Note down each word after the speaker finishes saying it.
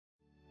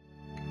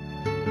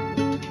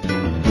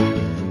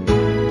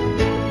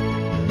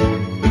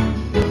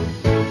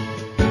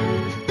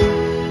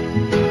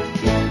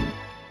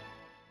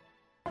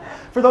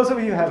For those of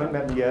you who haven't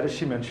met me yet, as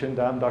she mentioned,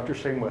 I'm Dr.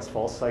 Shane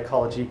Westfall,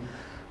 psychology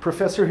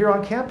professor here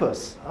on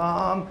campus.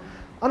 I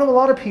know a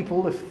lot of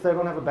people, if they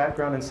don't have a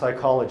background in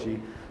psychology,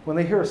 when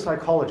they hear a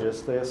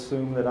psychologist, they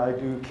assume that I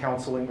do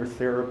counseling or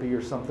therapy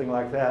or something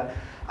like that.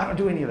 I don't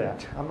do any of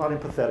that. I'm not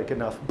empathetic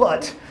enough.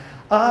 But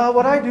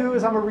what I do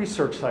is I'm a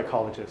research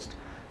psychologist.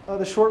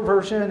 The short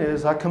version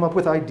is I come up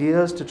with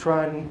ideas to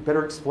try and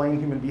better explain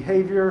human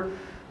behavior,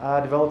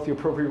 develop the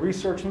appropriate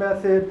research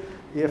method.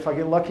 If I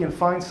get lucky and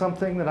find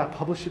something, then I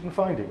publish it in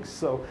findings.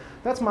 So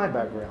that's my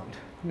background.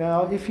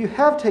 Now, if you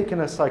have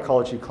taken a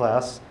psychology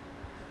class,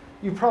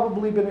 you've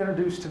probably been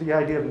introduced to the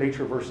idea of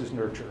nature versus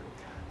nurture.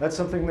 That's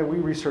something that we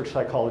research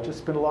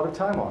psychologists spend a lot of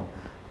time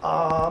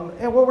on.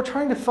 And what we're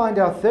trying to find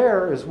out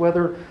there is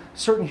whether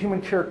certain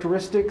human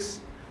characteristics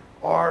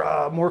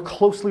are more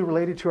closely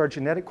related to our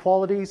genetic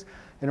qualities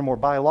and are more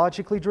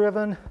biologically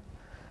driven,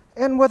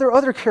 and whether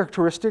other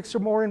characteristics are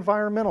more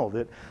environmental,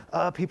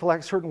 that people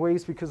act certain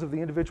ways because of the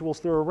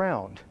individuals they're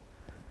around.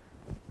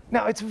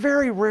 Now, it's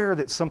very rare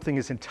that something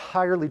is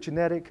entirely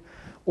genetic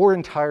or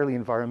entirely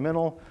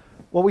environmental.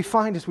 What we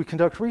find as we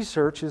conduct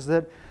research is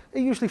that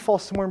it usually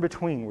falls somewhere in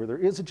between, where there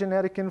is a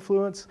genetic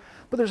influence,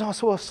 but there's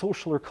also a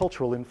social or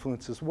cultural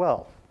influence as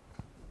well.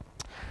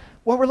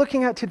 What we're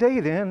looking at today,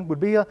 then,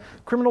 would be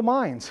criminal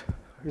minds.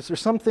 Is there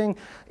something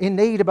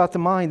innate about the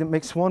mind that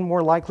makes one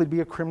more likely to be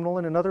a criminal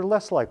and another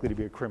less likely to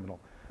be a criminal?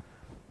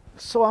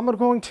 So I'm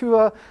going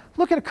to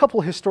look at a couple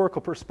of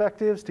historical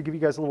perspectives to give you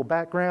guys a little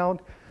background.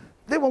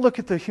 Then we'll look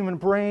at the human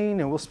brain,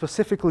 and we'll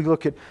specifically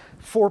look at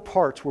 4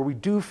 parts where we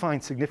do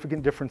find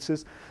significant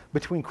differences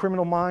between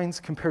criminal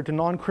minds compared to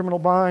non-criminal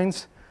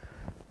minds.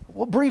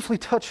 We'll briefly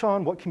touch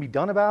on what can be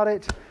done about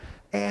it,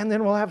 and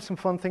then we'll have some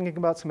fun thinking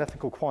about some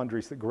ethical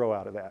quandaries that grow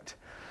out of that.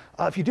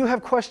 If you do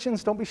have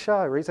questions, don't be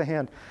shy. Raise a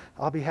hand.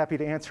 I'll be happy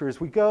to answer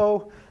as we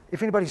go.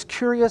 If anybody's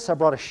curious, I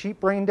brought a sheep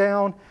brain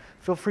down.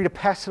 Feel free to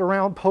pass it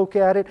around, poke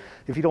at it.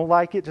 If you don't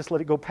like it, just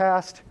let it go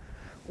past.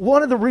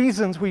 One of the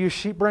reasons we use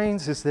sheep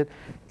brains is that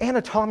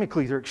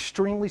anatomically they're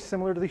extremely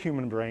similar to the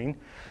human brain,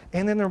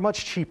 and then they're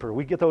much cheaper.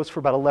 We get those for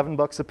about 11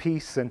 bucks a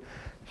piece, and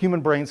human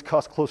brains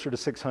cost closer to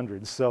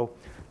 600. So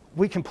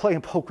we can play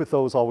and poke with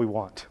those all we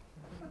want.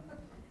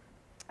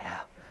 Yeah,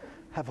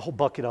 have a whole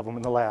bucket of them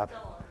in the lab.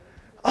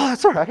 Oh,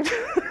 that's all right.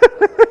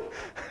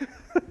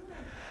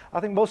 I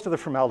think most of the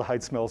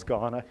formaldehyde smell's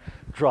gone. I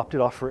dropped it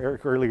off for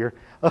Eric earlier.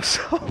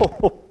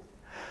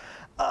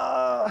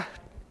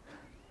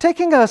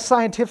 Taking a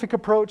scientific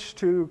approach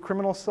to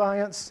criminal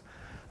science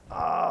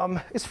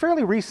is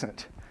fairly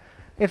recent.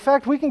 In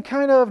fact, we can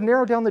kind of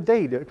narrow down the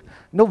date.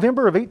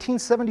 November of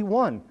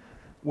 1871,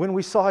 when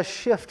we saw a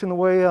shift in the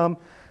way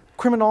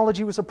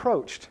criminology was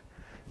approached.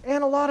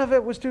 And a lot of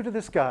it was due to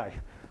this guy,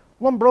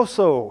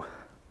 Lombroso.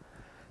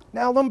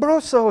 Now,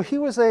 Lombroso, he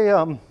was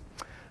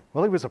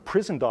a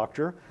prison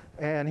doctor,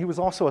 and he was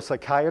also a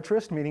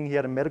psychiatrist, meaning he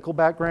had a medical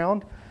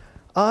background.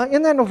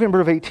 In that November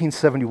of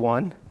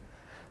 1871,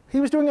 he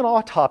was doing an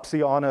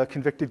autopsy on a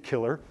convicted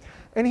killer,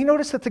 and he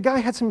noticed that the guy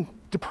had some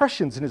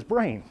depressions in his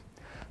brain,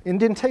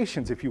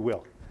 indentations, if you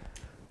will.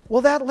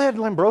 Well, that led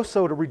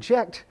Lombroso to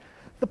reject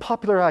the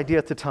popular idea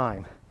at the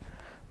time.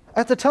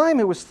 At the time,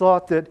 it was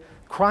thought that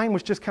crime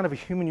was just kind of a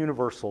human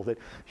universal, that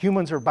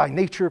humans are by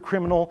nature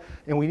criminal,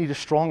 and we need a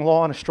strong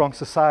law and a strong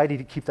society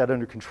to keep that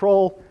under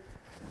control.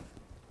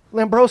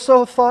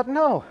 Lombroso thought,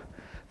 no,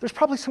 there's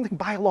probably something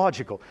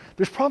biological.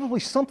 There's probably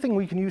something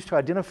we can use to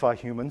identify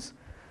humans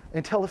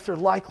and tell if they're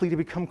likely to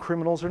become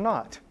criminals or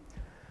not.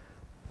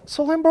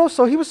 So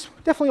Lombroso, he was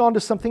definitely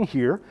onto something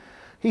here.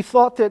 He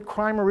thought that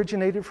crime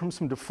originated from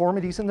some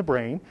deformities in the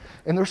brain,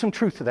 and there's some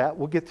truth to that.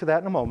 We'll get to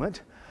that in a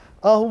moment.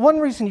 One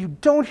reason you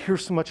don't hear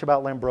so much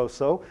about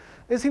Lombroso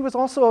is he was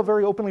also a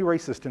very openly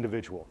racist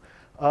individual.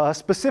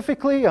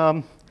 Specifically,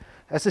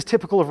 as is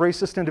typical of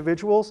racist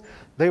individuals,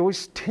 they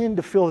always tend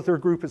to feel that their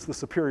group is the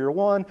superior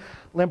one.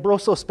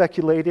 Lombroso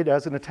speculated,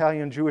 as an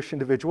Italian Jewish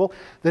individual,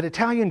 that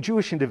Italian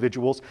Jewish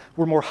individuals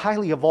were more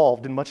highly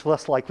evolved and much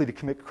less likely to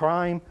commit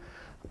crime.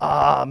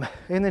 And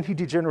then he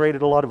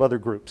degenerated a lot of other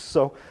groups.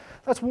 So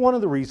that's one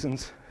of the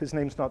reasons his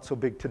name's not so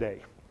big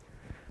today.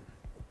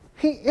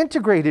 He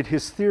integrated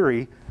his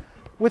theory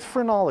with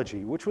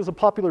phrenology, which was a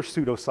popular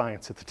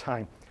pseudoscience at the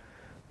time.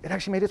 It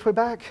actually made its way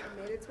back?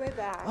 It made its way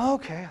back.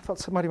 Okay, I thought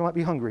somebody might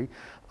be hungry.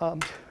 I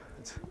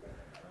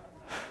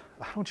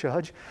don't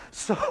judge.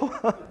 So,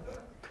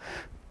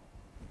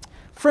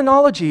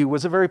 phrenology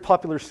was a very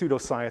popular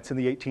pseudoscience in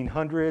the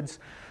 1800s.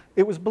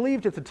 It was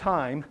believed at the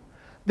time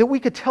that we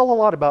could tell a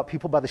lot about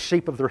people by the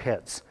shape of their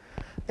heads.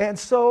 And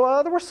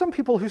so there were some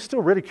people who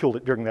still ridiculed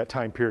it during that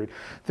time period.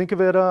 Think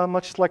of it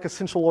much like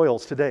essential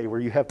oils today, where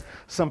you have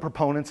some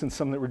proponents and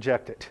some that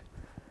reject it.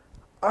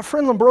 Our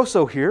friend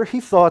Lombroso here, he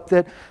thought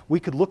that we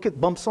could look at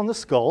bumps on the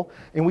skull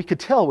and we could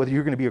tell whether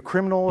you're going to be a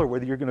criminal or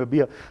whether you're going to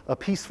be a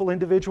peaceful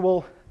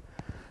individual.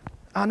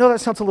 I know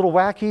that sounds a little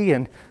wacky,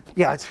 and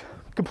yeah, it's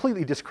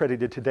completely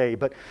discredited today,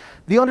 but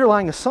the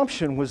underlying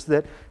assumption was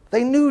that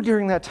they knew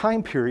during that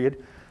time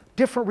period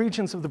different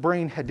regions of the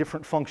brain had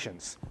different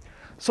functions.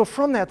 So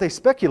from that, they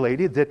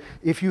speculated that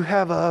if you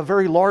have a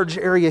very large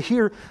area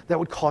here, that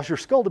would cause your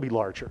skull to be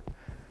larger.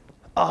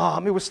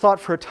 It was thought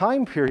for a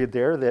time period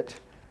there that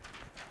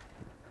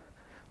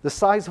the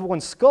size of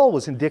one's skull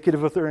was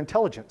indicative of their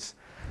intelligence.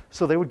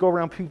 So they would go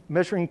around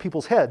measuring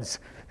people's heads,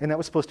 and that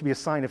was supposed to be a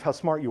sign of how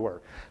smart you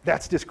were.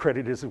 That's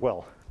discredited as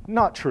well.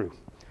 Not true.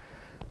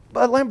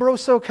 But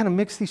Lombroso kind of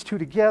mixed these two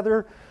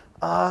together,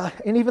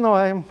 and even though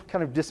I'm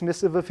kind of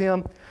dismissive of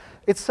him,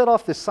 it set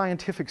off this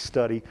scientific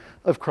study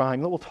of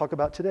crime that we'll talk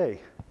about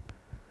today.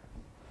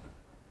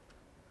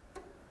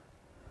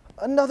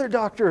 Another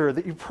doctor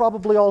that you've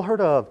probably all heard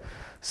of,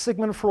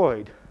 Sigmund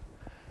Freud.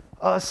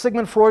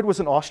 Sigmund Freud was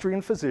an Austrian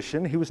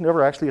physician. He was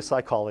never actually a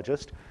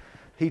psychologist.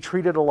 He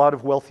treated a lot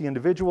of wealthy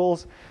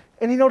individuals,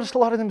 and he noticed a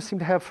lot of them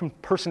seemed to have some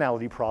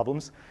personality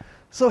problems.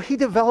 So he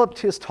developed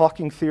his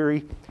talking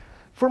theory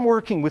from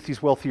working with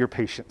these wealthier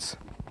patients.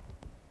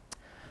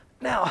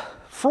 Now,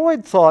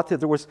 Freud thought that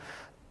there was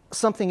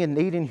something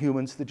innate in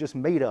humans that just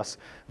made us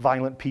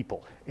violent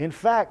people. In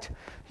fact,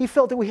 he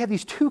felt that we had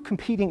these two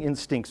competing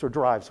instincts or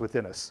drives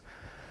within us.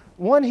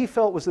 One he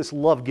felt was this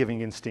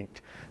love-giving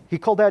instinct. He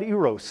called that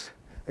eros,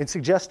 and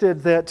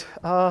suggested that,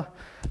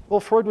 well,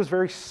 Freud was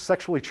very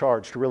sexually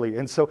charged, really,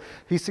 and so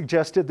he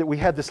suggested that we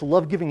had this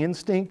love-giving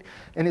instinct,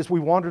 and as we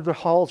wandered the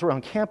halls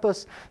around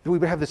campus, that we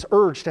would have this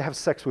urge to have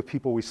sex with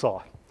people we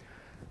saw.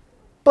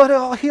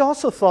 But he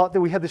also thought that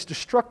we had this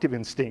destructive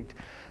instinct,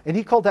 and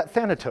he called that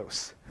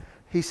thanatos.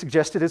 He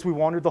suggested as we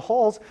wandered the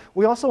halls,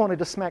 we also wanted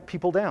to smack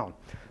people down.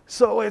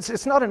 So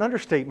it's not an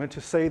understatement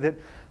to say that,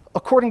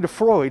 according to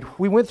Freud,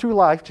 we went through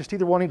life just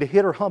either wanting to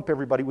hit or hump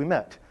everybody we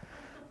met.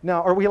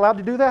 Now, are we allowed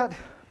to do that?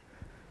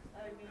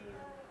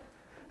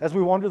 As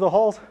we wander the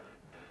halls?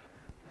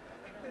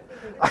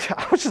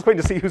 I was just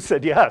waiting to see who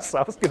said yes.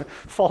 I was going to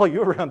follow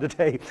you around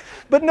today.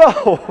 But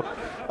no,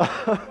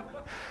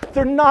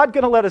 they're not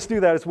going to let us do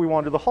that as we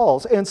wander the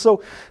halls. And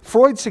so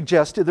Freud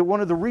suggested that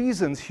one of the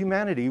reasons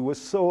humanity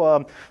was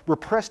so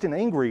repressed and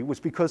angry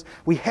was because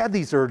we had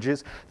these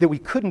urges that we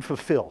couldn't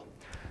fulfill.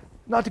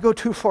 Not to go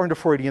too far into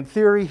Freudian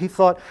theory, he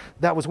thought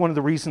that was one of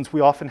the reasons we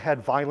often had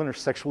violent or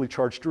sexually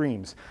charged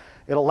dreams.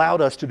 It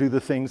allowed us to do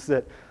the things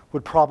that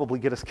would probably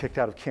get us kicked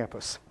out of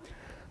campus.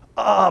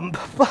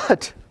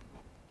 But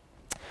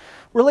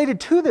related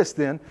to this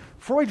then,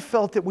 Freud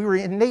felt that we were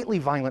innately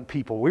violent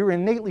people. We were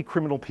innately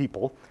criminal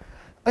people.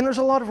 And there's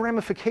a lot of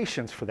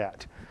ramifications for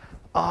that.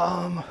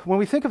 When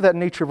we think of that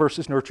nature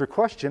versus nurture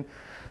question,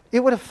 it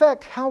would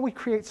affect how we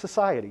create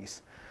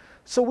societies.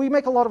 So we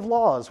make a lot of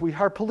laws, we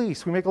hire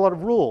police, we make a lot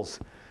of rules.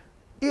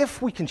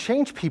 If we can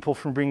change people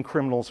from being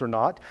criminals or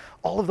not,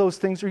 all of those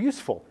things are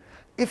useful.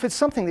 If it's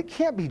something that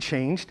can't be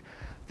changed,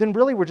 then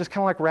really we're just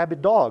kind of like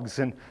rabid dogs,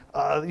 and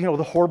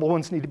the horrible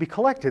ones need to be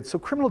collected. So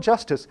criminal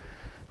justice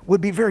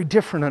would be very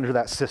different under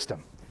that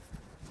system.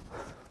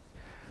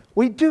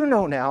 We do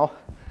know now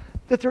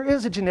that there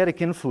is a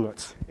genetic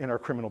influence in our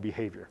criminal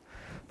behavior.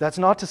 That's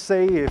not to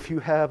say if you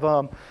have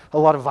a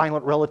lot of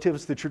violent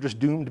relatives that you're just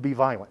doomed to be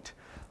violent.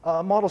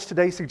 Models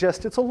today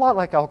suggest it's a lot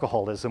like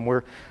alcoholism,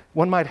 where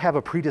one might have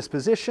a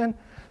predisposition,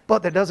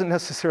 but that doesn't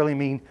necessarily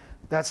mean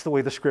that's the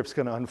way the script's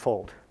going to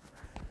unfold.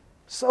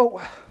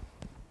 So,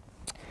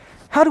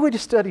 how do we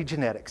study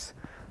genetics?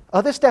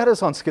 This data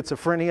is on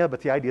schizophrenia, but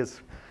the idea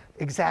is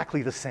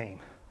exactly the same.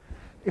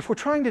 If we're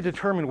trying to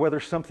determine whether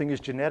something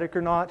is genetic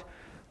or not,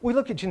 we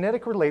look at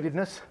genetic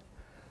relatedness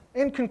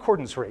and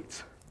concordance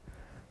rates.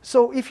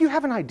 So if you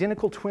have an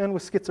identical twin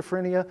with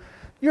schizophrenia,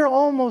 you're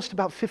almost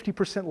about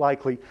 50%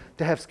 likely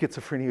to have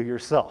schizophrenia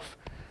yourself.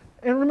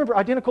 And remember,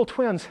 identical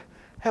twins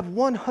have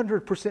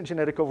 100%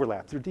 genetic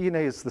overlap. Their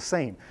DNA is the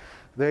same.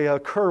 They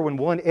occur when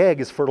one egg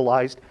is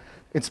fertilized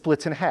and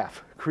splits in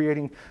half,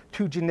 creating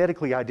two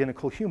genetically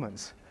identical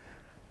humans.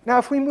 Now,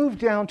 if we move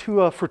down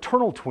to a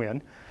fraternal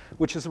twin,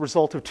 which is a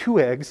result of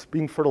two eggs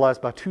being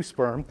fertilized by two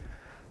sperm,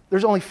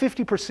 there's only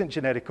 50%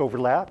 genetic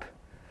overlap,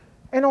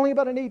 and only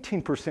about an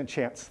 18%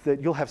 chance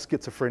that you'll have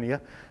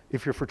schizophrenia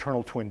if your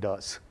fraternal twin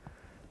does.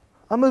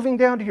 Moving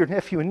down to your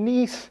nephew and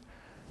niece,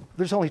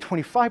 there's only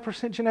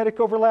 25% genetic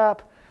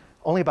overlap,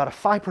 only about a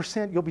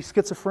 5% you'll be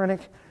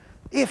schizophrenic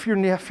if your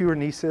nephew or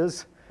niece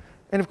is.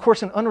 And of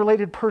course, an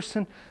unrelated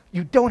person,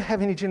 you don't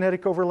have any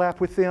genetic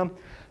overlap with them,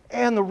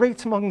 and the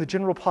rates among the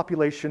general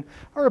population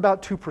are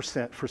about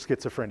 2% for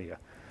schizophrenia.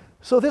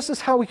 So this is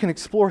how we can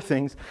explore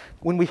things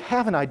when we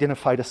haven't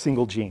identified a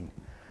single gene.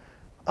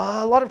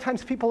 A lot of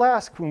times people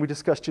ask when we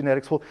discuss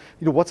genetics, well,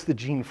 what's the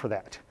gene for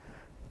that?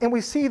 And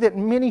we see that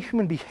many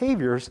human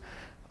behaviors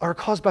are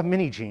caused by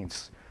many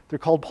genes. They're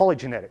called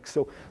polygenetics,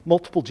 so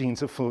multiple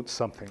genes influence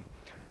something.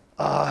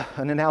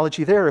 An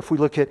analogy there, if we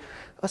look at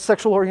a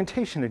sexual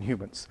orientation in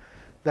humans,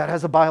 that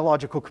has a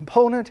biological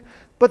component,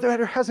 but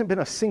there hasn't been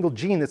a single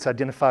gene that's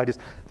identified as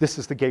this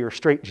is the gay or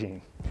straight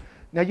gene.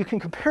 Now you can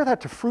compare that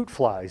to fruit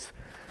flies.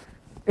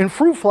 In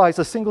fruit flies,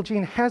 a single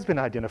gene has been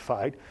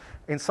identified,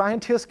 and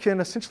scientists can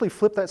essentially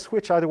flip that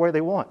switch either way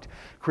they want,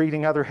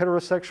 creating either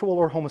heterosexual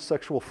or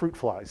homosexual fruit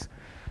flies.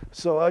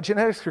 So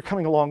genetics are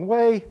coming a long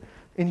way.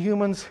 In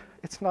humans,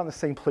 it's not in the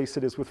same place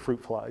it is with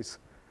fruit flies.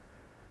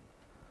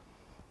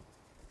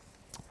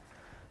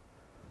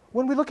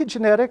 When we look at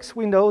genetics,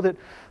 we know that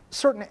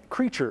certain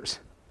creatures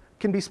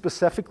can be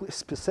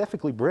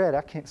specifically bred.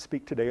 I can't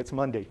speak today, it's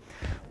Monday.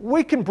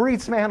 We can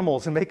breed some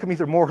animals and make them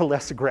either more or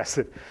less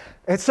aggressive.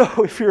 And so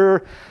if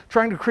you're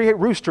trying to create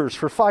roosters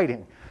for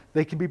fighting,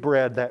 they can be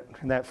bred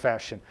in that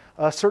fashion.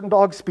 Certain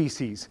dog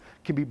species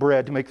can be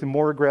bred to make them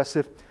more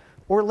aggressive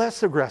or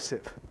less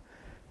aggressive.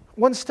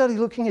 One study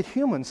looking at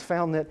humans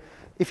found that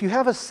if you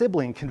have a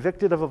sibling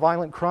convicted of a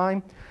violent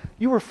crime,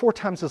 you are 4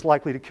 times as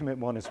likely to commit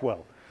one as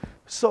well.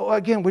 So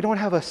again, we don't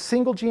have a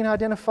single gene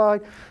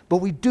identified, but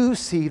we do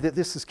see that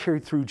this is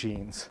carried through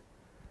genes.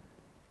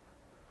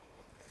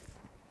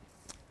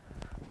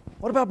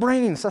 What about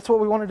brains? That's what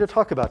we wanted to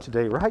talk about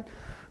today, right?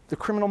 The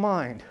criminal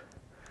mind.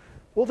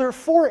 Well, there are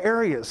 4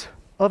 areas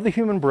of the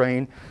human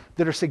brain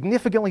that are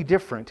significantly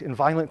different in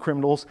violent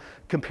criminals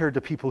compared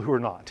to people who are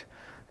not.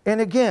 And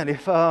again,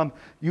 if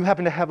you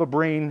happen to have a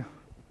brain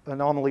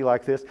anomaly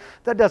like this,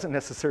 that doesn't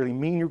necessarily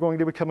mean you're going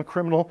to become a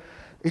criminal.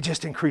 It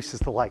just increases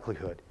the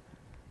likelihood.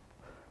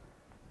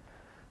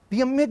 The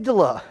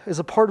amygdala is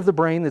a part of the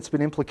brain that's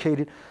been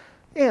implicated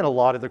in a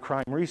lot of the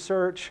crime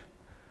research.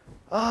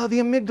 The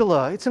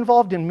amygdala, it's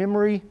involved in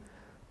memory,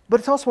 but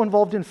it's also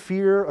involved in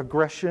fear,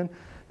 aggression,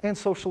 and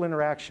social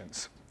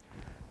interactions.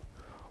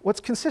 What's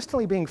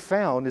consistently being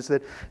found is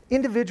that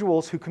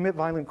individuals who commit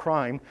violent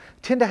crime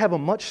tend to have a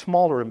much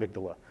smaller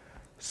amygdala.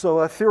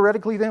 So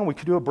theoretically then, we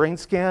could do a brain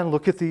scan,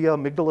 look at the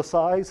amygdala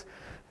size,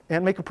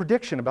 and make a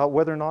prediction about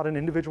whether or not an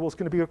individual is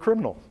going to be a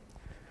criminal.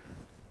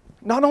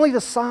 Not only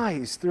the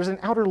size, there's an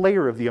outer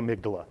layer of the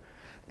amygdala.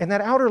 And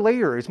that outer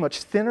layer is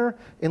much thinner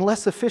and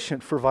less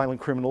efficient for violent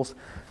criminals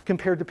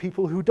compared to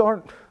people who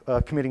aren't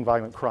committing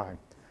violent crime.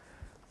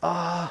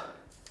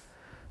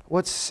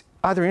 What's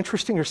either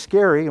interesting or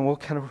scary, and we'll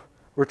kind of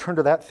return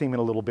to that theme in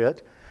a little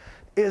bit,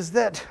 is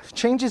that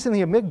changes in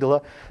the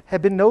amygdala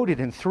have been noted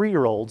in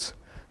 3-year-olds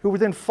who were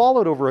then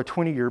followed over a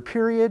 20-year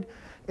period.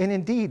 And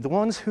indeed, the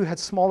ones who had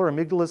smaller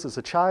amygdalas as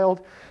a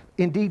child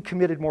indeed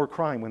committed more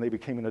crime when they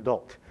became an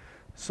adult.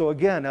 So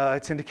again,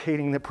 it's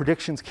indicating that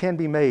predictions can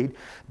be made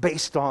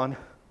based on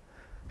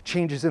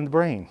changes in the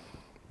brain.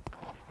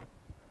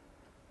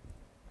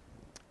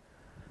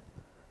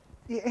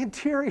 The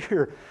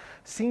anterior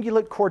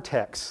cingulate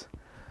cortex.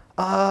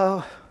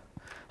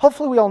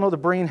 Hopefully we all know the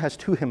brain has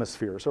 2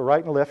 hemispheres, a right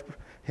and a left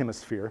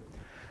hemisphere.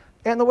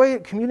 And the way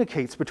it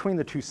communicates between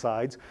the 2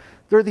 sides,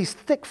 there are these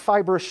thick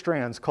fibrous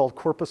strands called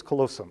corpus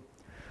callosum.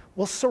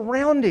 Well,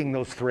 surrounding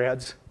those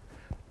threads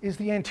is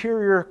the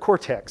anterior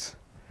cortex.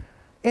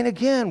 And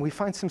again, we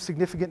find some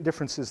significant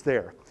differences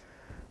there.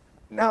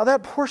 Now,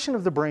 that portion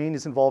of the brain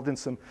is involved in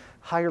some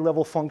higher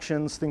level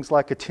functions, things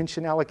like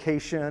attention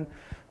allocation.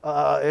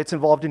 It's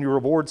involved in your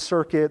reward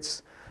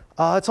circuits.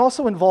 It's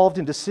also involved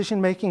in decision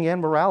making and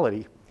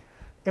morality.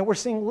 And we're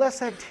seeing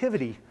less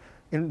activity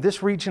in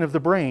this region of the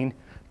brain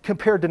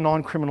compared to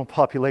non-criminal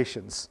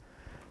populations.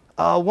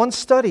 One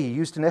study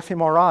used an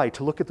fMRI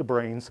to look at the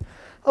brains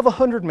of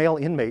 100 male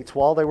inmates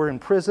while they were in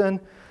prison.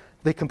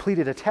 They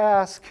completed a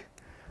task.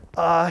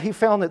 He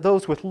found that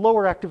those with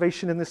lower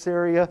activation in this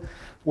area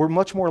were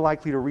much more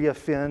likely to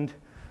reoffend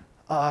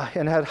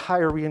and had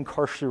higher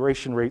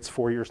reincarceration rates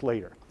 4 years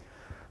later.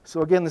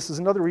 So again, this is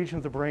another region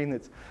of the brain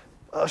that's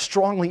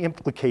strongly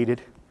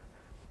implicated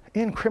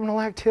in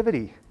criminal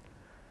activity.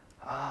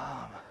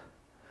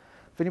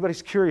 If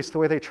anybody's curious, the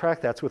way they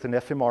track that's with an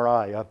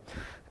fMRI.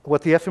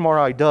 What the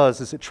fMRI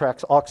does is it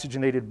tracks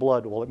oxygenated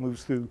blood while it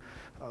moves through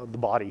the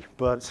body,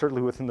 but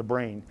certainly within the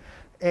brain.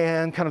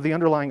 And kind of the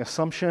underlying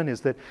assumption is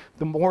that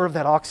the more of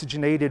that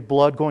oxygenated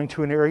blood going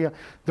to an area,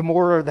 the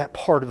more of that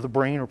part of the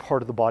brain or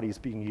part of the body is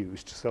being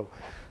used. So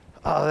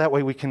that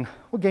way we'll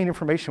gain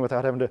information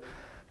without having to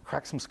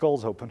crack some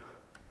skulls open.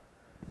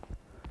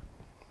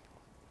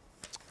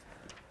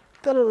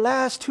 The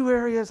last 2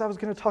 areas I was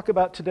going to talk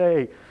about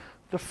today,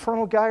 the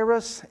frontal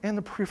gyrus and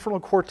the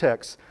prefrontal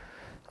cortex.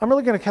 I'm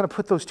really going to kind of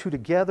put those 2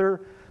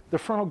 together. The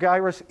frontal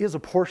gyrus is a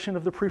portion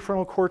of the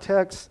prefrontal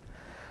cortex.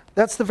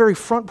 That's the very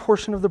front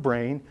portion of the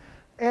brain,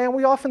 and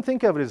we often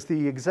think of it as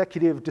the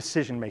executive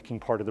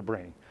decision-making part of the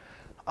brain.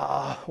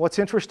 What's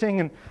interesting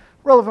and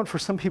relevant for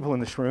some people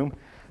in this room,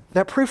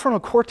 that prefrontal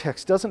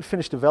cortex doesn't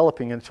finish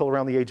developing until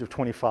around the age of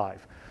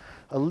 25.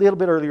 A little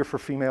bit earlier for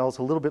females,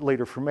 a little bit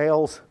later for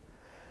males.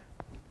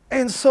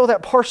 And so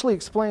that partially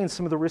explains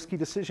some of the risky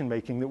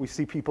decision-making that we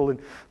see people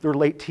in their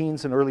late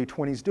teens and early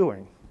 20s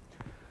doing.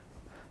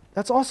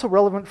 That's also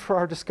relevant for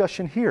our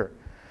discussion here.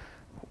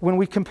 When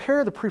we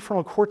compare the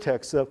prefrontal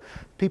cortex of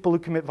people who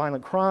commit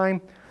violent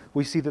crime,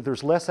 we see that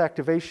there's less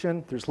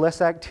activation, there's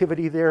less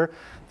activity there.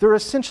 They're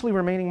essentially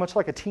remaining much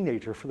like a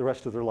teenager for the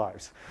rest of their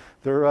lives.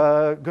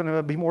 They're going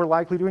to be more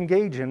likely to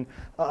engage in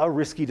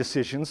risky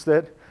decisions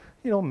that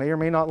may or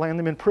may not land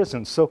them in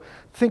prison. So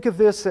think of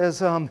this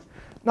as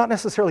not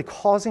necessarily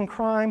causing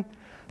crime,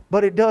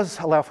 but it does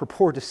allow for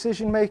poor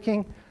decision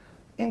making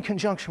in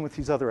conjunction with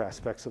these other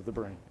aspects of the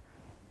brain.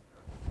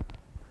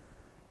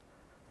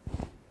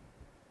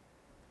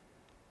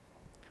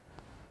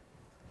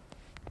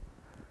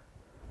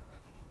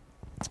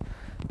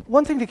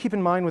 One thing to keep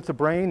in mind with the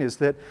brain is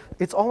that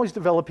it's always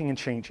developing and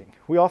changing.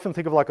 We often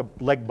think of like a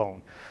leg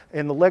bone,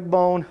 and the leg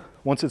bone,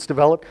 once it's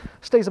developed,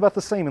 stays about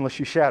the same unless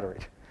you shatter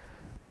it.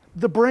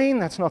 The brain,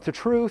 that's not the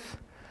truth.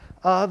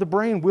 The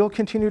brain will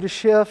continue to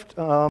shift.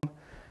 It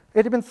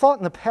had been thought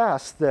in the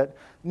past that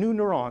new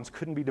neurons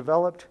couldn't be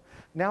developed.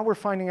 Now we're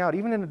finding out,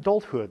 even in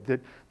adulthood,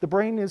 that the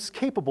brain is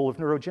capable of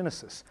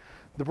neurogenesis.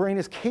 The brain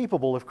is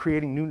capable of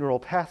creating new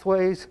neural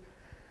pathways.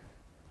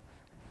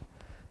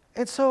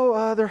 And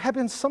so there have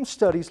been some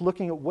studies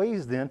looking at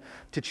ways then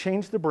to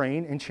change the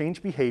brain and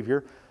change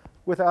behavior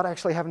without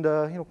actually having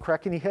to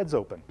crack any heads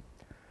open.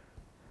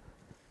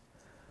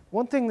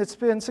 One thing that's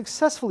been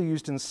successfully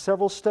used in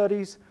several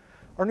studies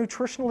are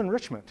nutritional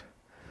enrichment,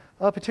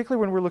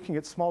 particularly when we're looking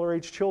at smaller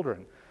age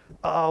children.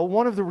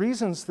 One of the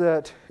reasons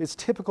that it's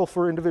typical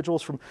for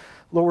individuals from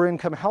lower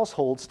income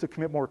households to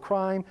commit more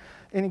crime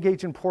and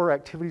engage in poorer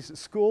activities at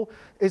school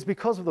is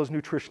because of those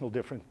nutritional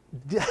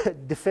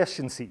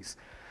deficiencies.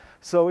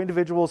 So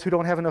individuals who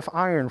don't have enough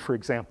iron, for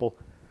example,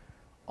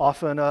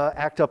 often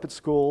act up at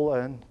school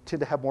and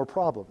tend to have more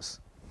problems.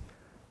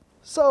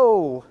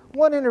 So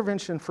one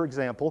intervention, for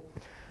example,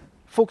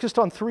 focused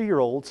on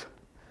 3-year-olds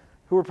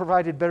who were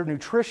provided better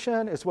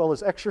nutrition as well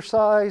as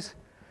exercise.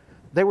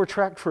 They were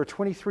tracked for a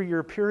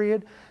 23-year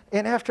period,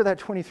 and after that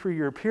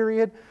 23-year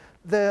period,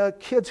 the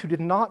kids who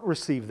did not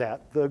receive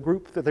that, the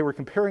group that they were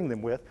comparing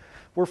them with,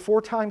 were 4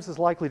 times as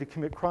likely to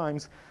commit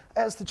crimes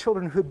as the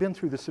children who had been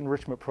through this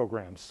enrichment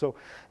program. So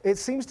it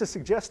seems to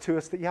suggest to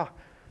us that, yeah,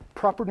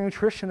 proper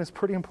nutrition is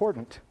pretty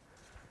important.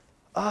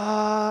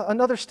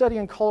 Another study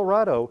in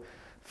Colorado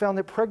found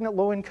that pregnant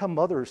low-income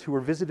mothers who were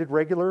visited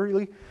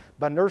regularly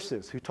by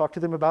nurses who talked to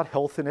them about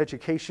health and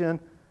education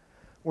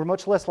were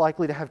much less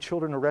likely to have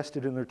children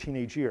arrested in their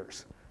teenage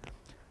years.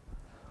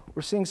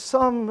 We're seeing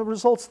some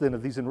results then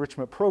of these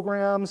enrichment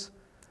programs.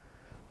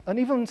 An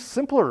even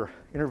simpler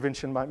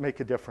intervention might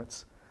make a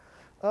difference.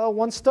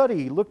 One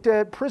study looked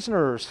at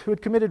prisoners who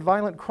had committed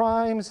violent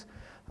crimes.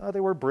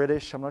 They were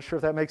British. I'm not sure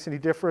if that makes any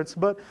difference,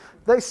 but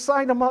they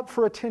signed them up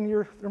for a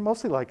 10-year, they're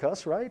mostly like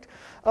us, right?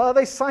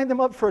 They signed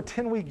them up for a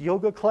 10-week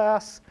yoga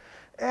class,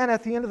 and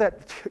at the end of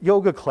that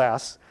yoga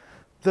class,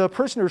 the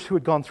prisoners who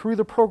had gone through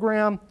the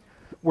program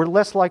were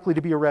less likely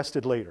to be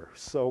arrested later.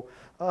 So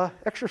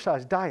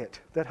exercise, diet,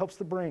 that helps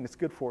the brain. It's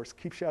good for us,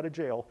 keeps you out of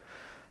jail.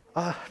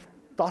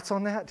 Thoughts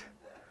on that?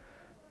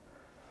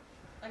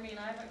 I mean,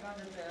 I haven't gone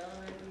to jail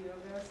and I do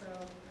yoga, so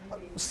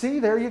maybe. See,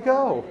 there you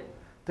go.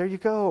 There you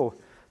go.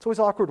 It's always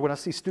awkward when I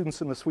see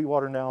students in the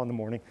Sweetwater now in the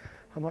morning.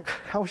 I'm like,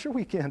 how was your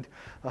weekend?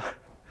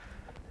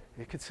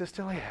 It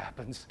consistently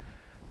happens.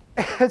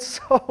 And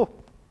so,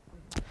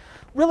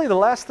 really the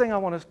last thing I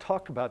want to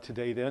talk about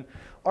today then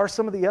are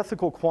some of the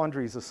ethical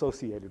quandaries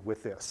associated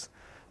with this.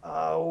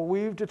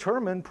 We've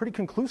determined pretty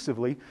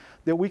conclusively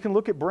that we can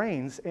look at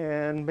brains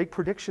and make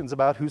predictions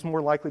about who's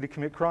more likely to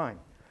commit crime.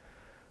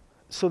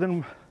 So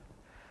then,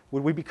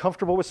 would we be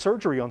comfortable with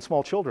surgery on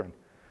small children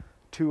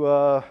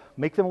to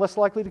make them less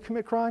likely to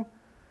commit crime?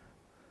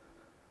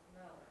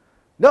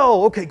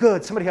 No, okay,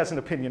 good. Somebody has an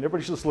opinion.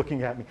 Everybody's just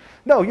looking at me.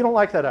 No, you don't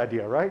like that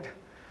idea, right?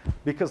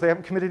 Because they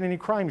haven't committed any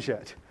crimes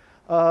yet.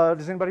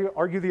 Does anybody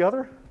argue the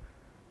other?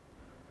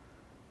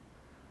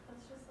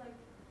 That's just like,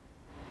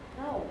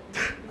 no.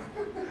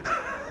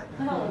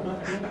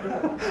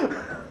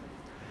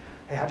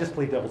 Hey, I just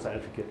play devil's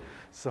advocate.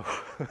 So,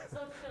 So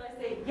should I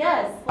say,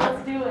 yes,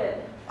 let's do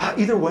it?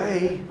 Either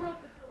way,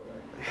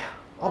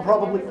 I'll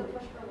probably... There's a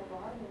push for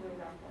lobotomy way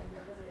back when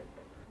because it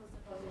was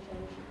supposed to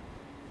change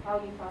how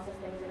you process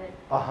things, and it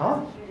has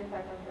a huge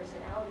effect on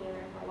personality, and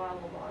for a while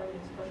lobotomy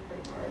was pushed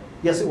pretty hard.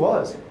 Yes, it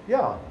was.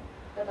 Yeah.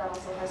 But that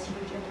also has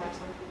huge impacts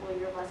on people.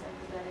 You're less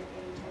empathetic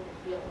and you tend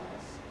to feel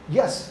less.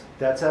 Yes,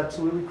 that's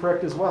absolutely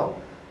correct as well.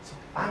 So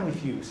I'm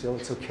with you, so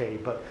it's okay,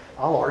 but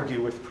I'll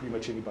argue with pretty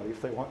much anybody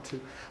if they want to.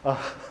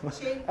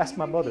 Shane, ask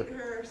my mother. Can you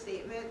repeat her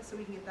statement so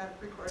we can get that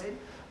recorded?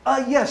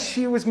 Yes,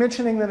 she was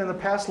mentioning that in the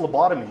past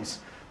lobotomies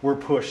were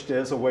pushed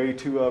as a way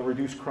to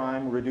reduce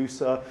crime,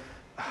 reduce, not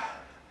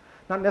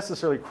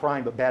necessarily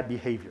crime, but bad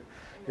behavior.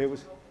 It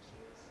was...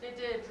 They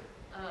did,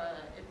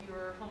 if you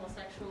were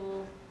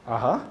homosexual,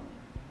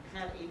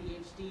 had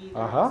ADHD,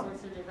 there were all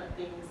sorts of different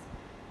things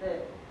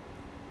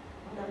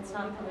that's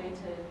not the way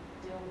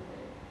to deal with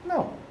it.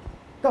 No,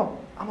 no,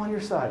 I'm on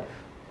your side.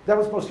 That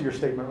was most of your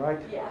statement, right?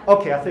 Yeah.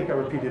 Okay, I think I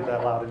repeated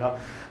that loud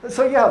enough.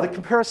 So yeah, the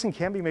comparison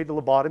can be made to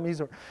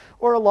lobotomies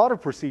or a lot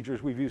of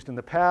procedures we've used in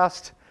the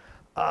past.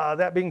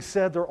 That being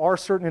said, there are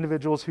certain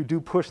individuals who do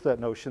push that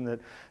notion that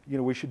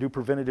we should do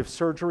preventative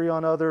surgery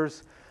on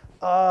others.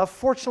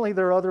 Fortunately,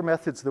 there are other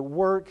methods that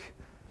work.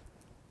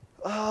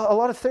 A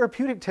lot of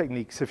therapeutic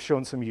techniques have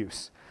shown some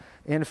use.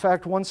 In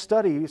fact, one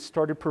study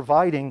started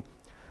providing,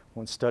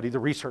 the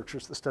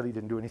researchers, the study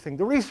didn't do anything,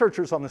 the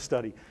researchers on the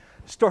study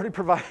started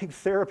providing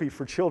therapy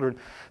for children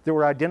that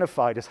were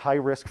identified as high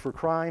risk for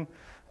crime,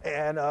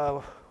 and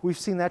we've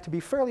seen that to be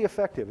fairly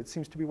effective. It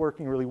seems to be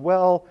working really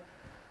well.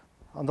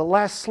 On the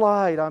last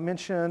slide, I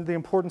mentioned the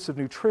importance of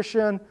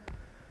nutrition.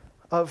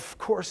 Of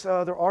course,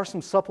 there are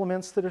some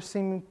supplements that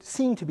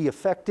seem to be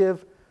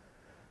effective.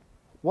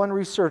 One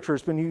researcher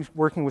has been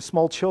working with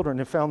small children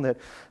and found that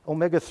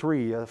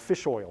omega-3,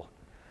 fish oil,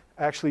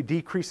 actually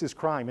decreases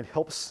crime. It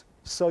helps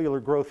cellular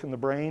growth in the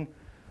brain.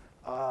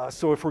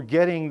 So if we're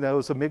getting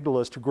those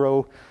amygdalas to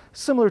grow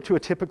similar to a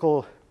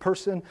typical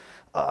person,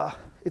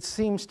 it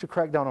seems to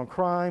crack down on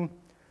crime.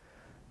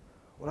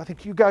 What I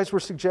think you guys were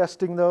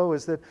suggesting, though,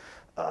 is that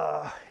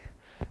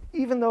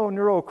even though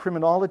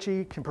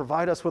neurocriminology can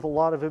provide us with a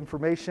lot of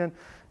information,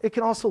 it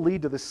can also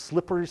lead to this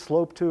slippery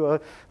slope to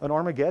an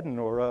Armageddon,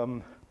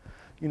 or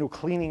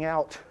cleaning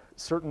out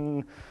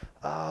certain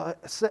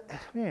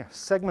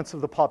segments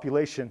of the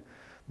population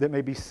that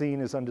may be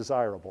seen as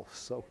undesirable.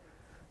 So,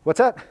 what's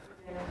that?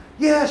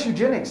 Yes,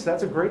 eugenics.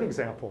 That's a great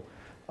example.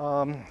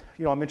 I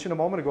mentioned a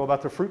moment ago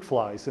about the fruit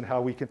flies and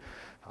how we can,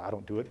 I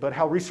don't do it, but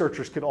how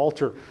researchers can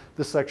alter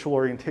the sexual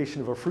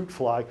orientation of a fruit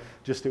fly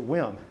just at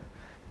whim.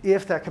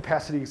 If that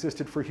capacity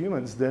existed for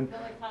humans, then...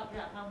 But like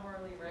how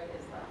morally right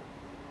is that?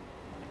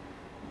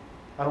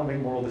 I don't make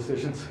moral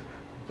decisions.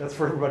 That's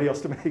for everybody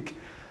else to make.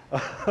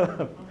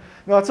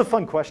 No, it's a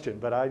fun question,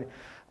 but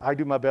I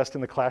do my best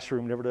in the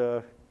classroom never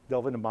to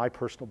delve into my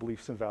personal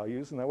beliefs and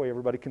values, and that way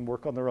everybody can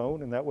work on their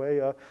own, and that way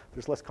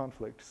there's less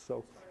conflict.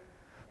 So,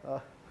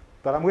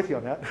 but I'm with you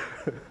on that.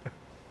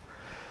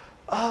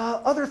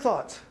 Other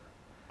thoughts?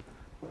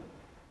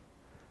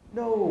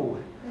 No.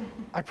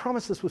 I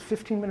promised this was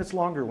 15 minutes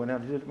longer when I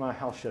did it at my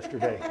house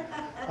yesterday.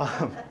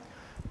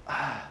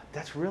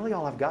 That's really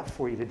all I've got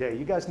for you today.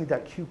 You guys need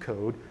that Q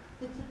code.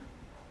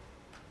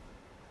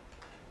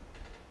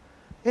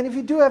 And if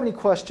you do have any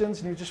questions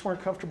and you just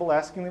weren't comfortable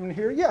asking them in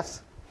here,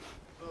 yes?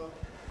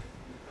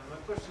 My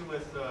question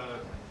with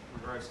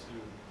regards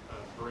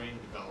to brain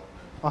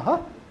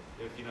development.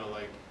 If,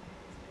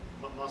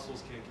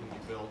 muscles can be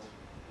built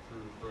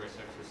through various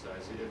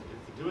exercise.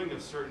 If the doing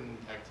of certain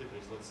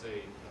activities, let's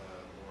say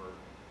more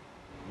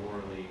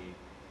morally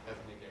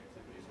ethnic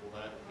activities, will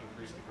that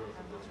increase the growth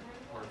of those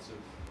parts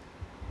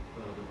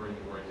of the brain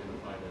that were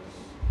identified as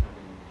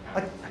having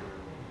habits?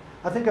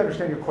 I think I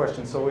understand your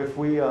question. So if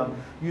we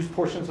use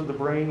portions of the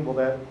brain, will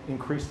that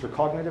increase their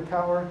cognitive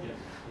power?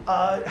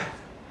 Yes.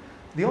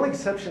 The only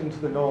exception to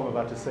the no I'm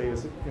about to say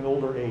is in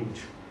older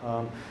age.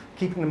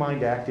 Keeping the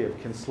mind active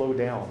can slow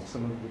down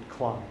some of the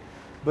decline.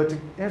 But to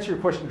answer your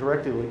question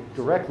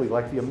directly,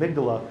 like the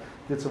amygdala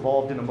that's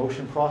evolved in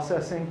emotion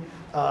processing,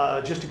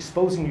 just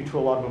exposing you to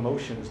a lot of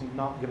emotion is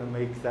not going to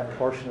make that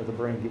portion of the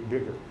brain get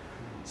bigger.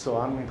 So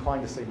I'm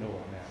inclined to say no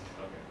on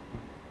that. Okay.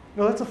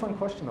 No, that's a fun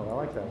question, though. I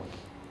like that one.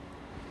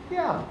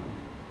 Yeah.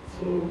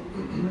 So,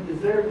 is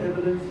there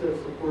evidence that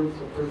supports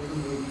a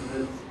person who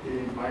commits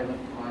a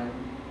violent crime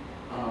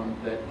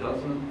that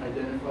doesn't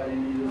identify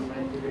any of the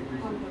scientific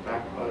research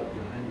backed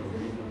behind the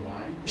reason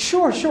why?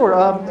 Sure.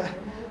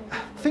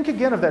 Think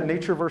again of that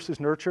nature versus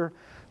nurture.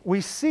 We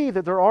see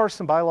that there are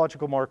some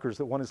biological markers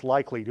that one is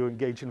likely to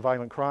engage in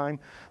violent crime,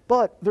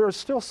 but there are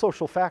still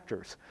social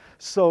factors.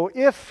 So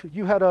if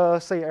you had a,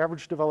 say,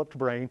 average developed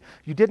brain,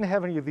 you didn't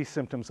have any of these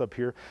symptoms up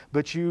here,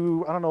 but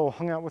you,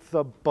 hung out with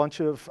a bunch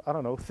of,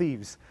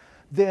 thieves,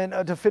 then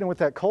to fit in with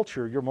that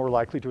culture, you're more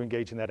likely to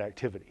engage in that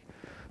activity.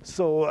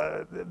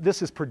 So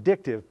this is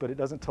predictive, but it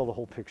doesn't tell the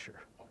whole picture.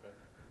 Okay.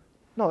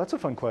 No, that's a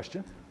fun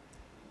question.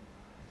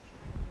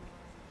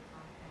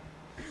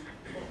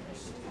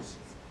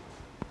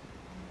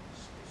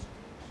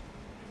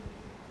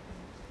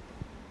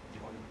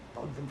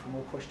 Them for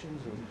more questions?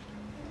 Or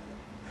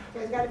You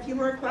guys got a few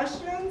more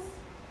questions?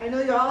 I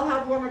know you all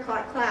have 1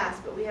 o'clock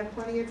class, but we have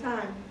plenty of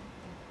time.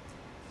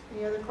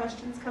 Any other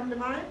questions come to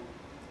mind?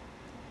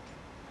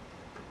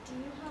 Do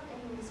you have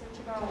any research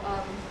about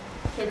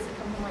kids that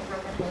come from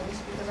broken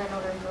homes? Because I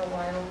know there for a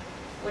while,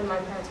 when my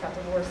parents got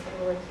divorced, they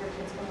were like, your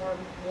kids come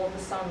more,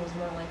 the son was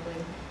more likely,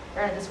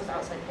 granted this was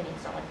outside opinion,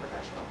 it's not like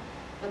professional,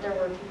 but there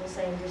were people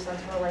saying your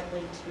son's more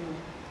likely to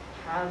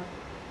have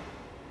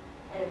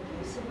an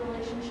abusive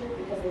relationship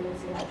because they didn't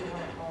see how you were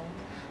at home.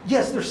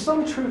 Yes, there's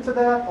some truth to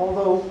that,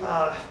 although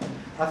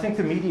I think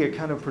the media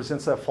kind of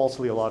presents that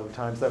falsely a lot of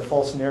times, that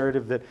false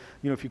narrative that,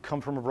 if you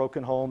come from a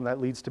broken home, that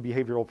leads to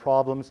behavioral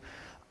problems.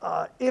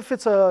 If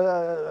it's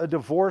a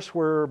divorce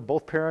where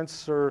both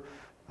parents are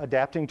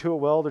adapting to it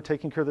well, they're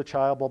taking care of the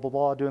child, blah, blah,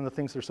 blah, doing the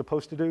things they're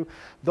supposed to do,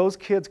 those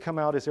kids come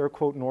out as air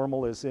quote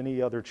normal as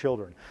any other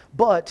children.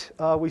 But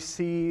we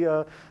see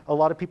a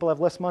lot of people have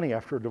less money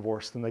after a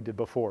divorce than they did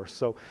before.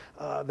 So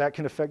that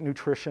can affect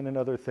nutrition and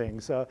other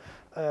things.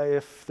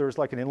 If there's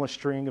like an endless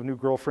string of new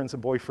girlfriends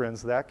and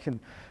boyfriends, that can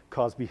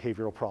cause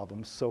behavioral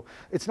problems. So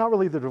it's not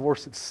really the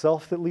divorce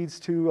itself that leads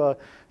to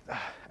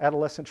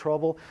adolescent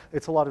trouble.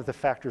 It's a lot of the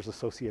factors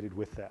associated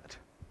with that.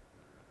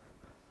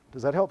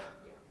 Does that help?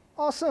 Yeah.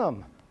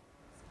 Awesome.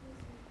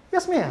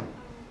 Yes, ma'am.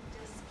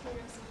 Just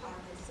curious about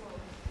this. So,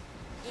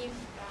 if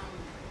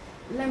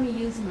let me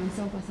use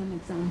myself as an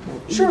example.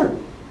 Sure.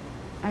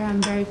 I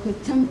am very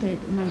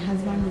quick-tempered. My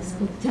husband is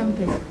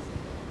quick-tempered.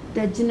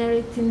 The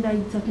generic thing that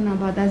you're talking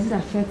about, does it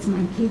affect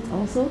my kids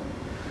also?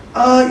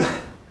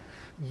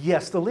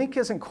 Yes, the link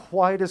isn't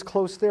quite as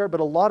close there,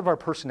 but a lot of our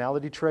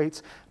personality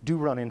traits do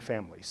run in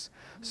families.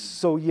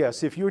 So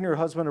yes, if you and your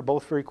husband are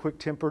both very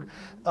quick-tempered,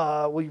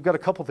 well, you've got a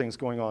couple things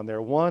going on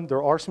there. One,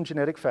 there are some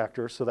genetic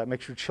factors, so that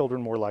makes your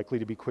children more likely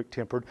to be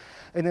quick-tempered.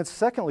 And then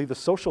secondly, the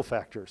social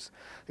factors.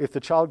 If the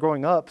child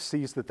growing up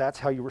sees that that's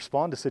how you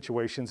respond to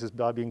situations is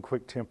by being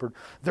quick-tempered,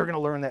 they're going to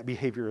learn that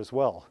behavior as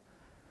well.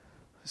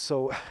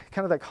 So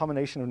kind of that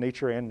combination of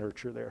nature and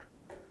nurture there.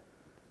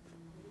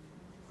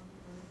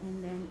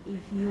 And then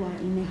if you are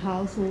in a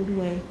household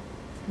where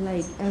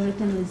like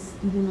everything is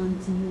given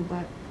unto you,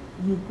 but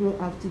you grow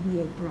up to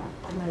be a brat,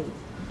 like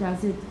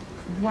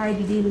why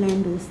did they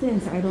learn those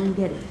things? I don't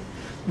get it.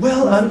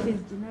 Well, if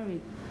it's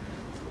generic.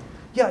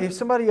 Yeah, if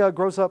somebody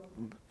grows up,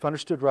 if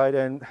understood right,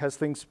 and has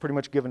things pretty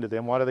much given to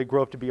them, why do they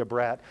grow up to be a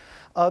brat?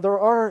 There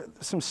are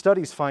some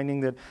studies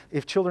finding that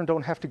if children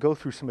don't have to go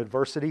through some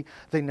adversity,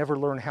 they never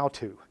learn how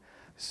to.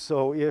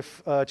 So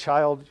if a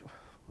child,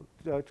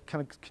 kind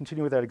of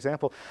continue with that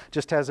example,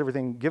 just has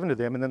everything given to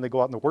them and then they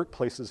go out in the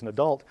workplace as an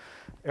adult,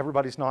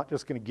 everybody's not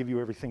just going to give you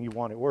everything you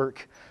want at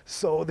work.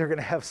 So they're going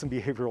to have some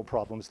behavioral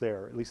problems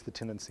there, at least the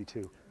tendency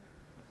to.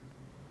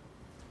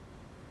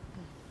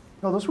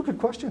 No, those were good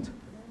questions.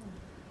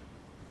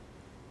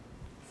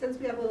 Since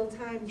we have a little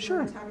time, do you Sure.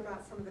 want to talk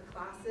about some of the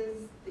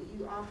classes that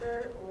you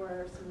offer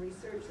or some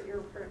research that you're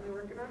currently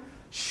working on?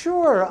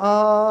 Sure.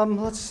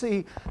 Let's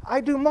see.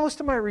 I do most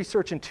of my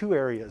research in two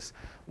areas.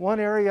 One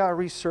area I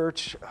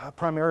research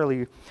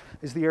primarily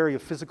is the area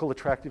of physical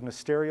attractiveness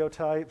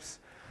stereotypes.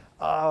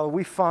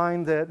 We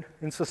find that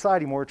in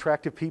society, more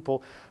attractive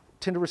people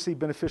tend to receive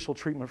beneficial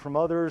treatment from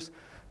others.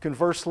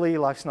 Conversely,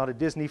 life's not a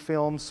Disney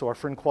film, so our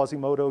friend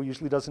Quasimodo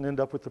usually doesn't end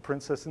up with the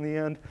princess in the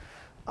end.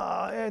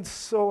 And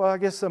so I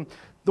guess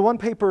the one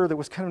paper that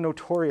was kind of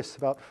notorious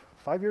about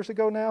 5 years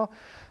ago now,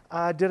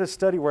 I did a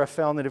study where I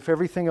found that if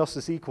everything else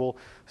is equal,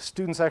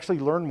 students actually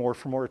learn more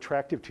from more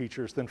attractive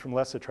teachers than from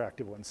less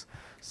attractive ones.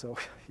 So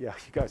yeah,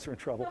 you guys are in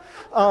trouble.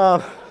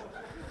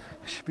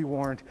 Should be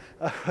warned.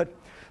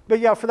 But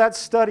yeah, for that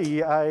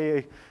study,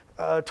 I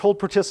told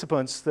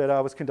participants that I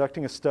was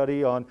conducting a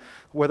study on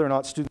whether or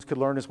not students could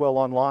learn as well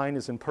online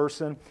as in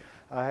person.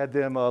 I had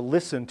them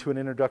listen to an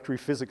introductory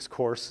physics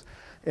course,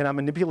 and I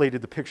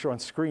manipulated the picture on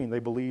screen they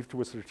believed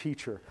was their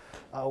teacher.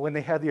 When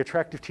they had the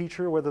attractive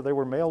teacher, whether they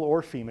were male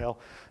or female,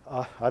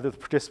 either the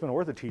participant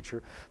or the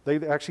teacher,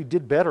 they actually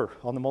did better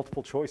on the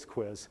multiple choice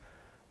quiz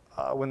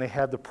when they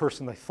had the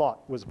person they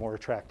thought was more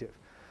attractive.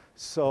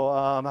 So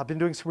I've been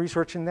doing some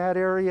research in that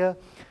area.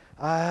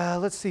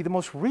 Let's see, the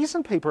most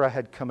recent paper I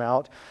had come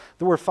out,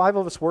 there were 5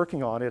 of us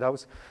working on it. I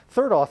was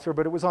third author,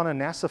 but it was on a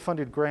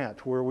NASA-funded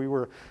grant where we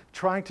were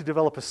trying to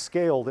develop a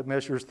scale that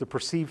measures the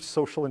perceived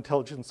social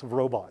intelligence of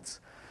robots.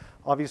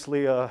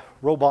 Obviously,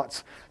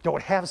 robots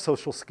don't have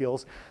social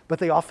skills, but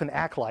they often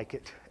act like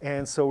it.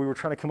 And so we were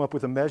trying to come up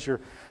with a measure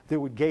that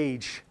would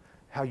gauge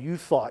how you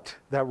thought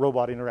that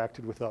robot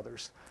interacted with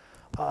others.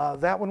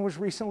 That one was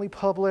recently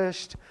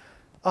published.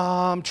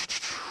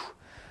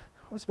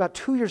 It was about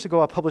 2 years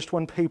ago I published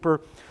one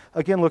paper,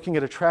 again looking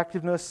at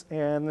attractiveness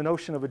and the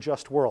notion of a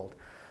just world.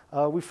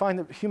 We find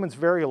that humans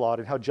vary a lot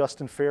in how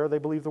just and fair they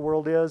believe the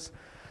world is.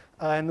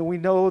 And we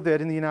know that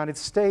in the United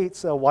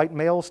States, white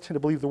males tend to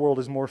believe the world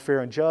is more fair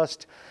and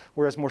just,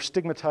 whereas more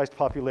stigmatized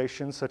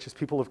populations, such as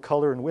people of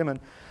color and women,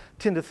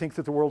 tend to think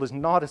that the world is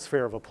not as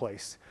fair of a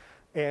place.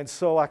 And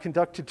so I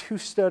conducted 2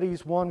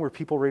 studies, one where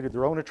people rated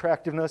their own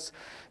attractiveness,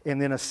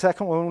 and then a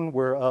second one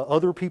where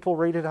other people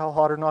rated how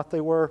hot or not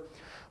they were.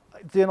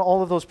 Then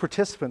all of those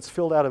participants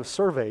filled out a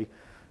survey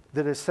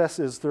that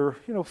assesses their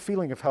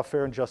feeling of how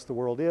fair and just the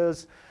world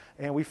is.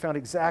 And we found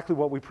exactly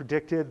what we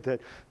predicted,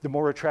 that the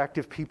more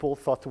attractive people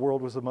thought the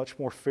world was a much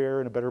more fair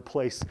and a better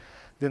place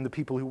than the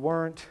people who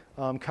weren't.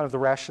 Kind of the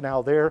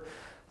rationale there,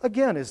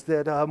 again, is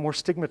that more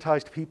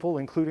stigmatized people,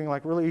 including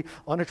like really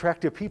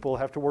unattractive people,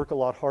 have to work a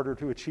lot harder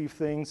to achieve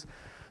things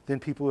than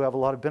people who have a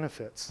lot of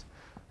benefits.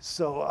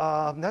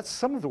 So that's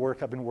some of the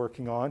work I've been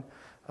working on,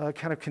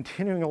 kind of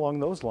continuing along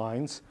those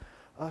lines.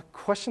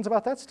 Questions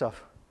about that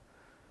stuff?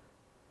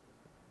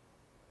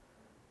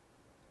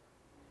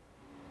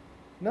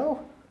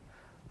 No?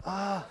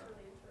 Oh,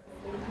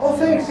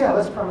 thanks. Yeah,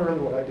 that's primarily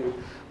what I do.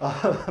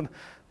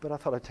 But I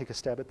thought I'd take a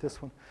stab at this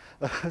one.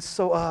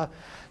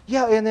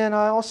 Yeah, and then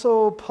I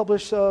also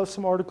published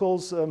some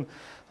articles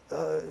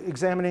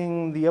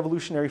examining the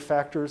evolutionary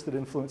factors that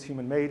influence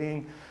human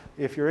mating.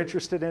 If you're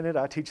interested in it,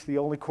 I teach the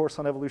only course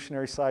on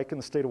evolutionary psych in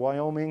the state of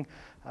Wyoming.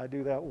 I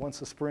do that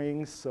once a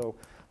spring, so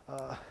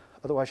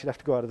otherwise you'd have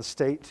to go out of the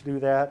state to do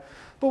that.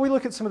 But we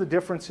look at some of the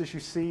differences you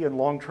see in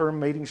long-term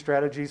mating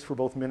strategies for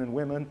both men and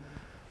women.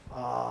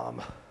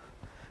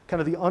 Kind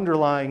of the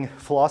underlying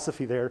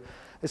philosophy there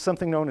is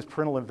something known as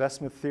parental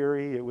investment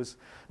theory. It was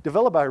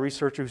developed by a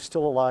researcher who's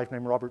still alive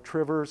named Robert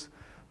Trivers.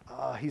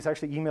 He's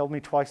actually emailed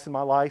me twice in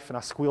my life, and I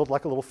squealed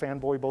like a little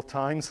fanboy both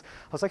times.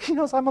 I was like, he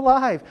knows I'm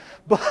alive.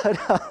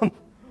 But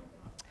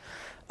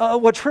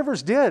what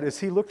Trivers did is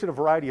he looked at a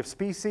variety of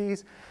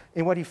species,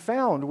 and what he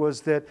found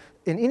was that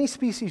in any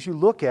species you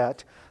look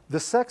at, the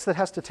sex that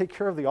has to take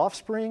care of the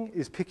offspring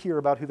is pickier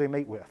about who they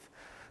mate with.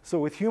 So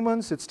with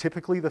humans, it's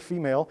typically the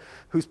female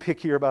who's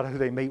pickier about who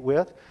they mate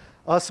with.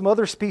 Some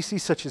other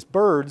species, such as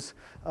birds,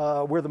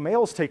 where the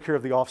males take care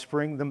of the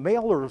offspring, the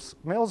males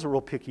are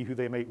real picky who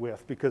they mate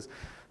with, because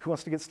who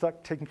wants to get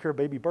stuck taking care of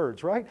baby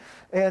birds, right?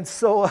 And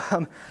so,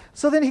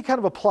 so then he kind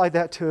of applied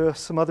that to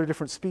some other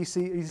different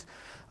species,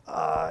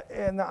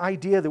 and the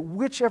idea that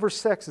whichever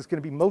sex is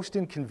going to be most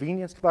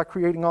inconvenienced by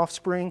creating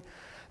offspring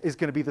is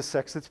going to be the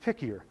sex that's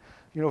pickier.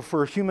 You know,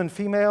 for human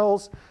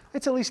females,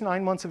 it's at least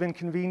 9 months of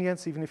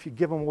inconvenience, even if you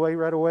give them away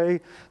right away.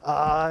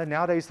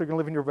 Nowadays, they're going to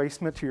live in your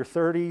basement to your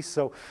 30s,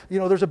 so, you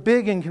know, there's a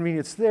big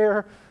inconvenience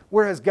there.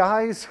 Whereas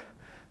guys,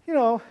 you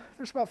know,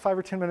 there's about 5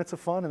 or 10 minutes of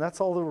fun, and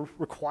that's all the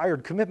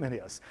required commitment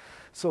is.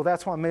 So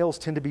that's why males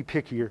tend to be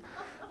pickier.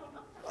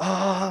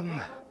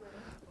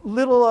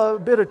 Little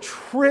bit of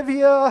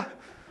trivia.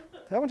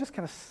 That one just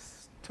kind of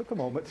took a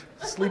moment.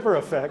 Sleeper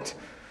effect.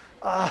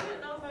 I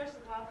didn't know if I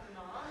should laugh or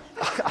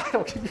not. I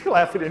don't, you can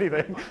laugh at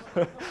anything.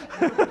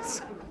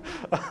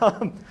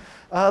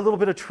 A little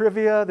bit of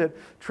trivia that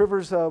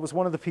Trivers was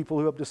one of the people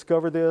who have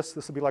discovered this.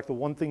 This will be like the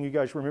one thing you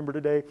guys remember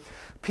today.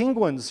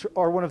 Penguins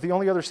are one of the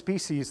only other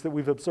species that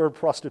we've observed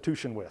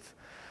prostitution with.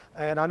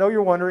 And I know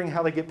you're wondering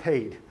how they get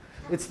paid.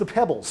 It's the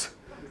pebbles.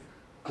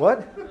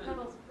 What? Pebbles,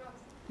 rocks.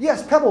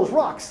 Yes, pebbles,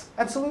 rocks.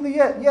 Absolutely,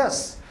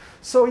 yes.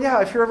 So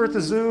yeah, if you're ever at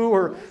the zoo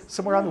or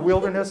somewhere out in the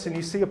wilderness and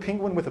you see a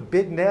penguin with a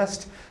big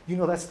nest, you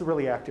know that's the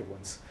really active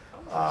ones.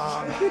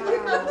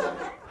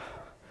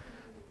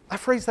 I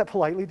phrased that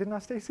politely, didn't I,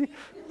 Stacy?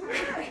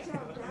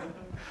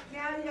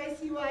 Now you guys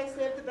see why I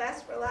saved the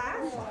best for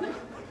last?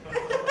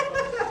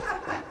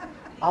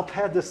 I'll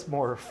pad this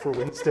more for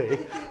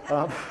Wednesday.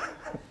 Oh,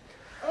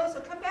 so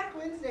come back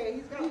Wednesday.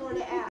 He's got more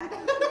to add.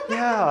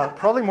 Yeah,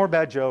 probably more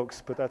bad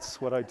jokes, but that's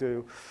what I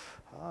do.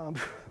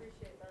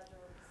 Appreciate bad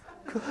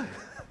jokes. Good. Like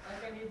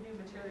I need new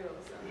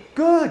materials.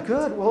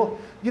 Good. Well,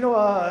 you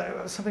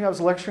know, something I was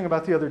lecturing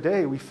about the other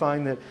day, we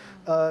find that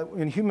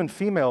in human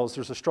females,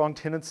 there's a strong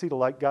tendency to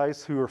like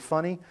guys who are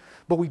funny,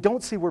 but we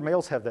don't see where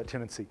males have that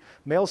tendency.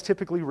 Males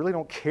typically really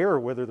don't care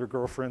whether their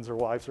girlfriends or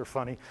wives are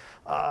funny.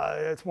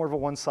 It's more of a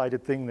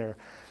one-sided thing there.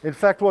 In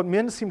fact, what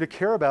men seem to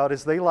care about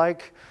is they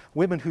like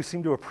women who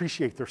seem to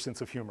appreciate their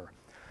sense of humor.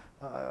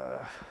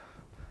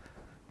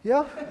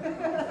 Yeah?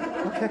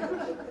 Okay.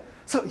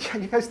 So, yeah,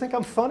 you guys think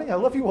I'm funny? I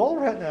love you all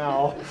right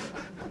now.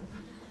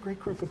 Great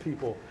group of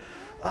people.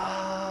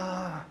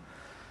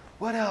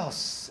 What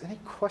else? Any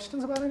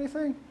questions about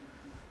anything?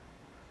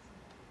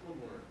 One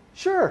more.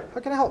 Sure. How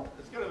can I help?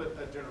 It's kind of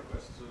a general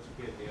question, so it's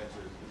okay if the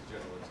answer is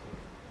general. It's kind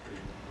of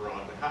pretty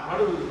broad. But how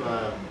do,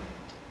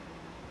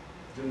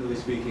 generally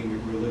speaking,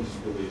 religious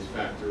beliefs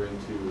factor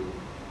into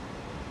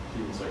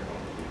human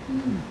psychology?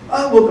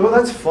 Well,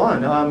 that's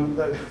fun.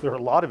 There are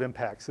a lot of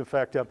impacts. In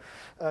fact,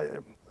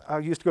 I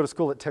used to go to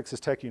school at Texas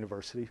Tech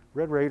University.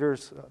 Red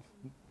Raiders.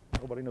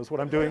 Nobody knows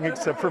what I'm doing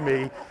except for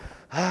me.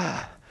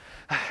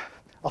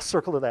 I'll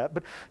circle to that.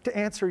 But to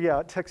answer, yeah,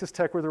 at Texas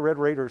Tech, we're the Red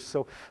Raiders.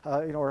 So,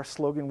 you know, our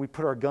slogan, we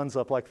put our guns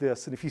up like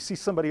this. And if you see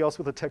somebody else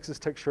with a Texas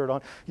Tech shirt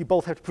on, you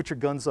both have to put your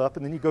guns up,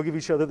 and then you go give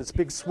each other this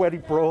big, sweaty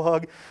bro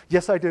hug.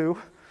 Yes, I do.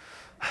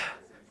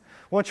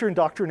 Once you're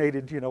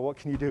indoctrinated, you know, what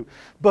can you do?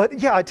 But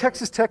yeah, at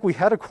Texas Tech, we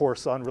had a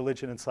course on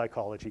religion and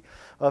psychology.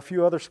 A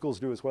few other schools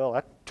do as well.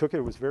 I took it.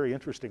 It was a very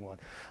interesting one.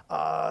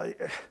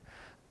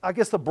 I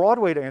guess the broad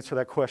way to answer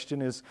that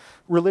question is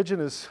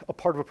religion is a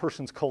part of a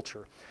person's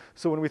culture.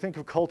 So when we think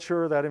of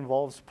culture, that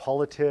involves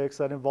politics,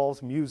 that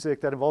involves music,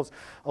 that involves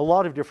a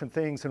lot of different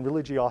things, and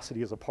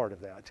religiosity is a part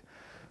of that.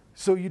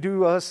 So you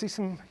do see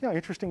some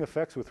interesting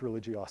effects with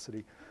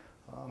religiosity.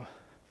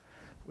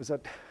 Was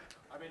that?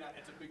 I mean,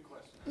 it's a big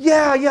question.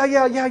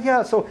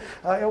 Yeah. So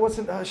I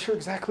wasn't sure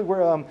exactly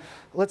where,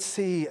 let's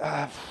see.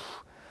 I'm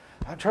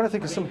trying to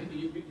think of some.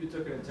 You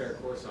took an entire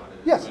course on it.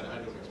 Yes. But I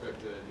don't expect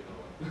that,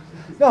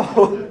 No.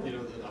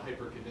 The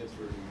hyper-condensed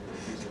version.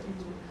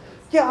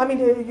 Yeah, I mean,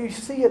 you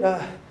see it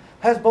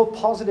has both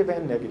positive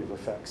and negative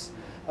effects.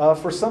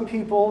 For some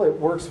people, it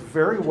works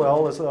very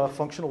well as a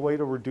functional way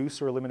to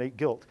reduce or eliminate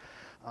guilt,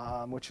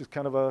 which is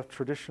kind of a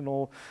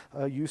traditional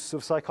use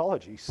of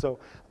psychology. So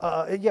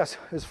yes,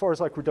 as far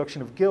as like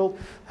reduction of guilt.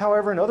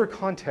 However, in other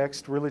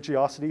contexts,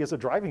 religiosity is a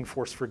driving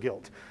force for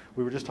guilt.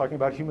 We were just talking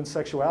about human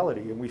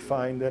sexuality, and we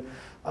find that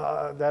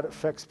that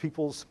affects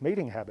people's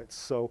mating habits.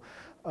 So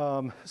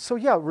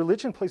yeah,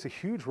 religion plays a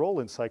huge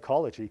role in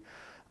psychology.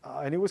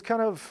 And it was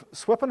kind of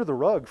swept under the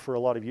rug for a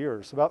lot of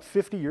years. About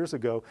 50 years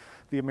ago,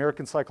 the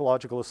American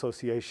Psychological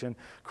Association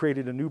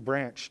created a new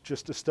branch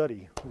just to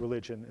study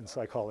religion and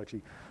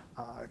psychology.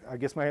 I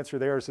guess my answer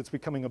there is it's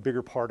becoming a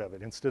bigger part of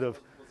it instead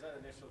of... Was that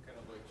initial kind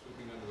of like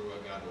sweeping under the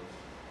rug out of,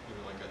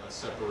 like a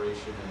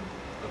separation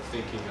of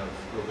thinking of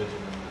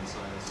religion and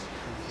science?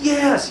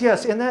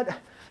 Yes, and that...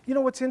 You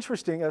know, what's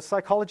interesting,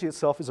 psychology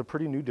itself is a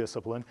pretty new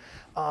discipline,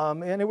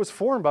 and it was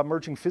formed by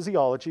merging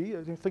physiology,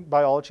 I think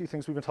biology,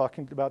 things we've been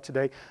talking about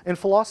today, and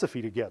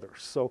philosophy together.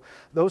 So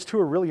those two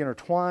are really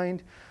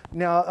intertwined.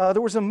 Now,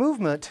 there was a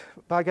movement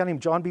by a guy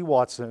named John B.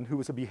 Watson, who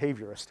was a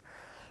behaviorist,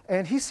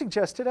 And he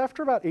suggested,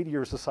 after about 80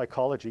 years of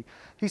psychology,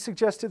 he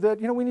suggested that,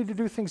 we need to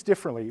do things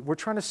differently. We're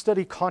trying to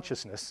study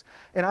consciousness.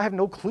 And I have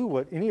no clue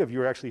what any of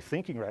you are actually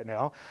thinking right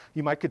now.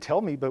 You could tell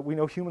me, but we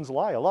know humans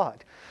lie a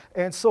lot.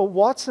 And so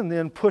Watson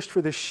then pushed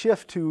for this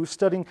shift to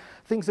studying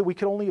things that we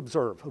could only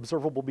observe,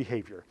 observable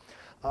behavior.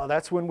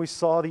 That's when we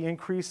saw the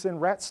increase in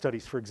rat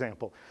studies, for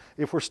example.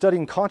 If we're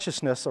studying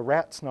consciousness, a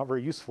rat's not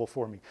very useful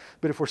for me.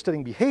 But if we're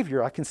studying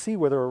behavior, I can see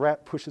whether a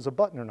rat pushes a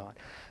button or not.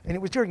 And it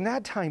was during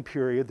that time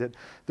period that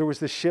there was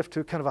this shift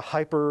to kind of a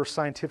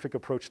hyper-scientific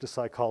approach to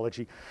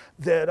psychology,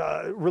 that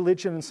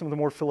religion and some of the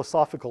more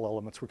philosophical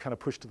elements were kind of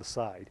pushed to the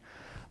side.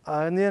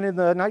 And then in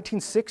the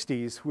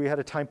 1960s, we had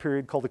a time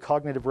period called the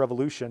Cognitive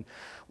Revolution.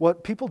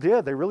 What people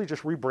did, they really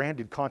just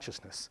rebranded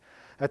consciousness.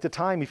 At the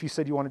time, if you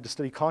said you wanted to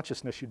study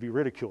consciousness, you'd be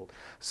ridiculed.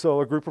 So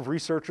a group of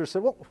researchers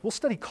said, well, we'll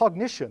study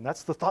cognition.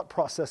 That's the thought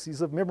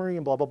processes of memory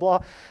and blah, blah,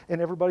 blah.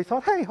 And everybody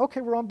thought, hey, okay,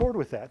 we're on board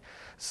with that.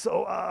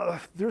 So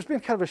there's been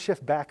kind of a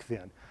shift back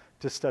then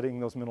to studying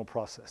those mental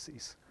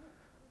processes.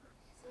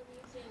 So do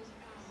you think,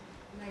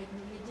 like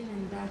religion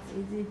and that,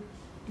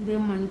 do they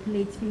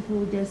manipulate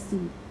people just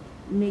to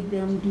make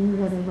them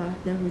do whatever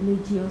the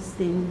religious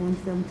thing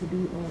wants them to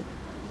do? Or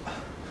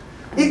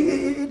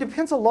it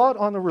depends a lot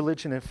on the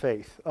religion and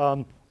faith.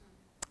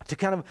 To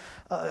kind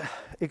of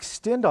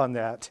extend on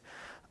that,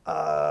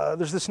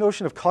 there's this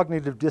notion of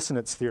cognitive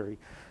dissonance theory.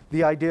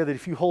 The idea that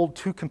if you hold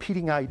two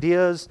competing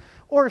ideas,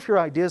 or if your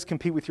ideas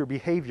compete with your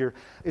behavior,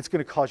 it's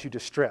going to cause you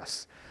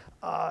distress.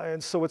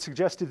 And so what's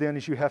suggested then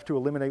is you have to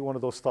eliminate one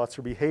of those thoughts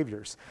or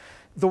behaviors.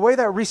 The way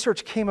that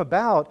research came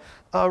about,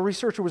 a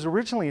researcher was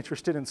originally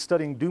interested in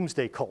studying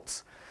doomsday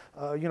cults.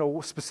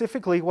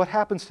 Specifically what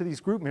happens to these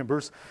group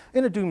members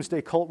in a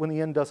doomsday cult when the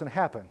end doesn't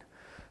happen.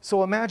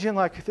 So imagine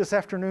like this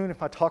afternoon,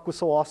 if my talk was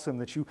so awesome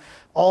that you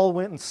all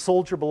went and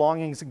sold your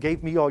belongings and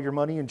gave me all your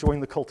money and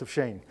joined the cult of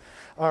Shane.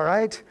 All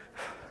right?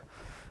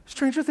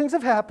 Stranger things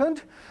have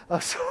happened.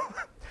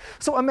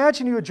 So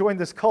imagine you had joined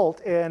this cult,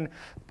 and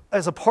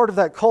as a part of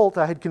that cult,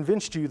 I had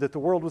convinced you that the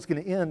world was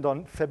going to end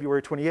on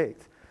February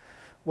 28th.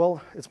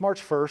 Well, it's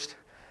March 1st.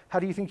 How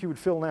do you think you would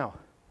feel now?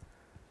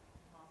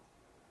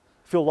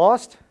 Feel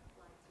lost?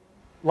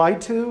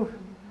 Lied to?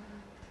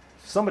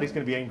 Somebody's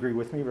going to be angry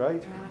with me,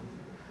 right?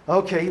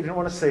 Okay, you didn't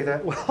want to say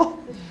that. Well,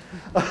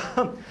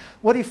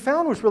 what he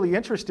found was really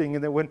interesting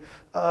in that when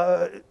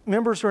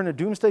members are in a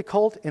doomsday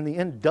cult and the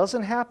end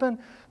doesn't happen,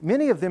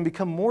 many of them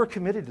become more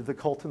committed to the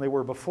cult than they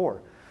were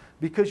before.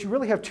 Because you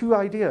really have two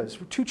ideas,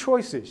 two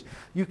choices.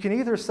 You can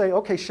either say,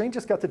 okay, Shane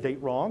just got the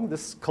date wrong.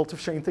 This cult of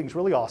Shane thing's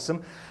really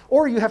awesome.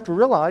 Or you have to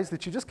realize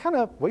that you just kind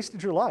of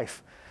wasted your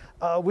life.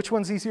 Which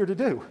one's easier to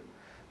do?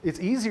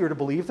 It's easier to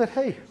believe that,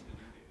 hey,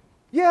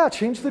 yeah,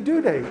 change the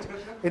due date.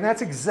 And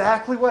that's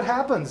exactly what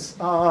happens.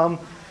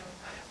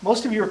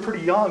 Most of you are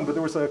pretty young, but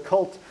there was a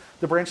cult,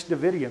 the Branch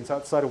Davidians,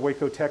 outside of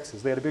Waco,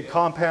 Texas. They had a big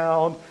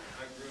compound.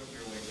 I grew up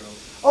near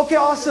Waco. Okay,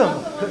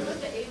 awesome.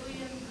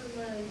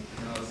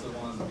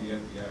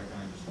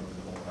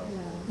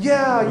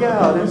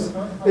 Yeah.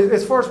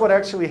 As far as what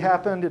actually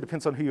happened, it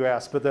depends on who you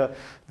ask. But the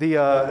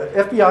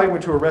FBI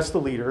went to arrest the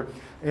leader,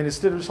 and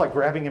instead of just like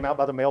grabbing him out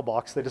by the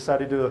mailbox, they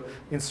decided to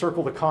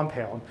encircle the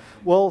compound.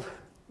 Well,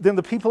 then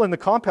the people in the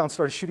compound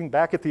started shooting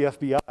back at the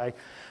FBI,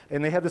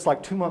 and they had this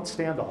like 2-month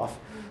standoff.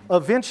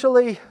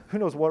 Eventually, who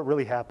knows what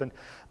really happened,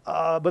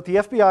 but the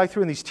FBI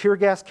threw in these tear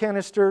gas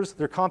canisters,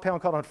 their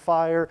compound caught on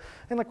fire,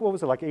 and like, what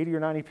was it, like 80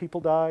 or 90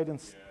 people died,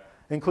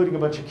 including a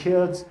bunch of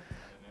kids.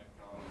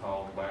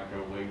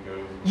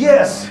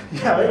 Yes,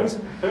 yeah, it was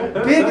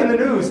big in the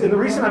news. And the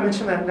reason I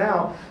mention that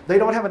now, they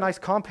don't have a nice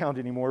compound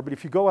anymore, but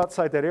if you go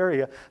outside that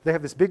area, they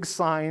have this big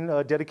sign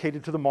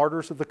dedicated to the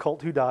martyrs of the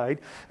cult who died,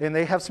 and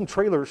they have some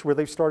trailers where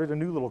they've started a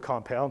new little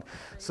compound.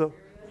 So,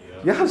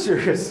 yeah, I'm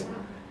serious.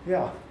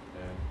 Yeah.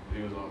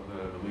 And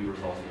the leader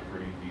was also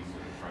pretty decent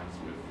friends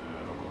with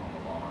Oklahoma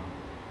bomber.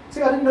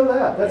 See, I didn't know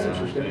that. That's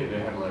interesting. They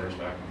had letters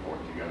back and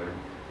forth together.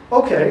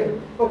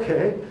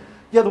 Okay.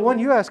 Yeah, the one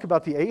you asked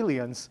about the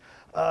aliens,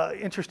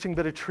 interesting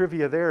bit of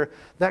trivia there.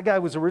 That guy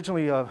was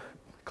originally,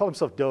 called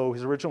himself Doe.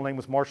 His original name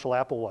was Marshall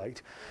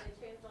Applewhite.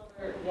 They changed all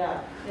their,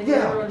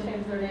 everyone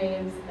changed their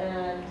names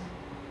and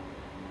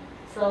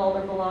sell all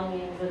their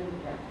belongings and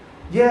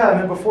Yeah, and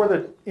then before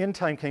the end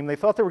time came, they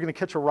thought they were going to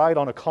catch a ride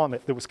on a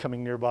comet that was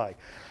coming nearby.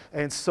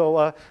 And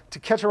so to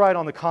catch a ride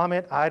on the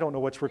comet, I don't know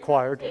what's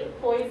required.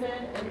 Take poison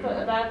and put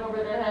a bag over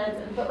their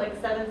heads and put like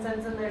 7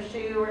 cents in their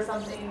shoe or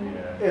something.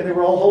 Yeah. And they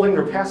were all holding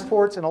their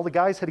passports, and all the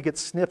guys had to get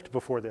snipped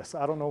before this.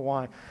 I don't know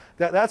why.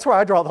 That's where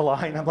I draw the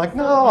line. I'm like,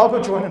 no, I'll go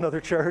join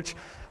another church.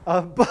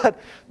 But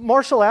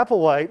Marshall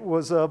Applewhite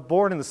was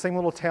born in the same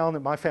little town that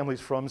my family's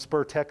from,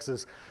 Spur,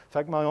 Texas. In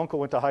fact, my uncle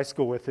went to high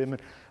school with him.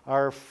 And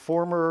our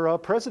former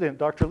president,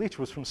 Dr. Leach,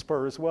 was from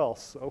Spur as well.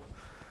 So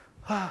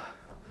a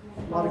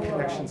lot of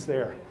connections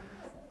there.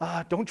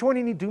 Don't join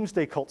any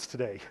doomsday cults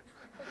today.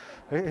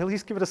 At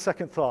least give it a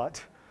second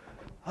thought.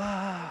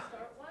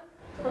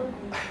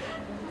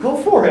 Go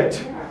for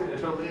it.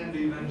 it'll end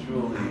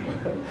eventually.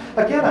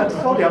 Again, I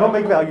told you, I don't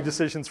make value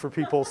decisions for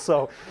people,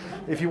 so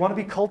if you want to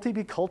be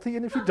culty,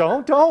 and if you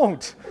don't.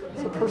 It's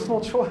a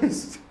personal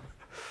choice.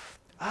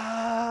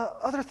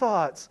 Other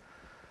thoughts?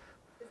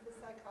 Is the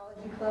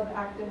psychology club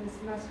active this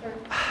semester?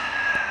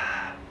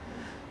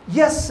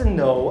 Yes and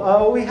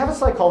no. We have a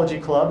psychology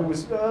club. It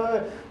was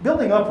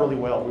building up really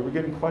well. We were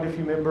getting quite a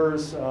few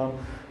members. A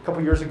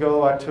couple years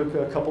ago, I took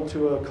a couple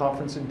to a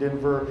conference in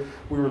Denver.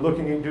 We were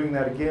looking at doing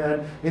that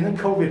again, and then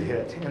COVID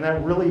hit, and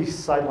that really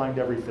sidelined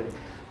everything.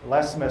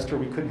 Last semester,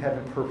 we couldn't have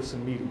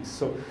in-person meetings.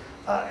 So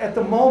at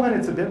the moment,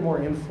 it's a bit more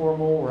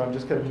informal, where I'm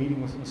just kind of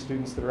meeting with some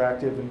students that are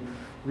active in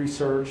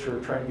research or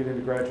trying to get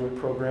into graduate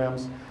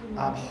programs.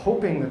 I'm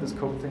hoping that this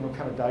COVID thing will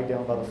kind of die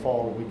down by the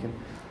fall, and we can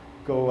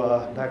go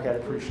back at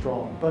it pretty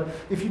strong. But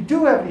if you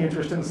do have any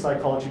interest in the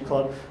psychology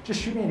club, just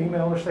shoot me an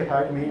email or say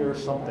hi to me or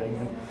something,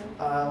 and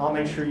I'll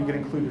make sure you get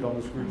included on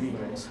those group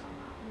emails.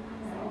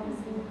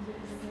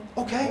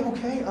 Okay.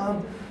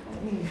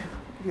 Let me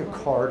give you a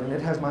card, and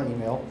it has my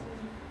email.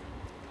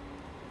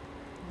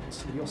 And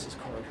somebody else's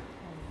card.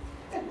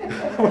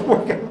 Would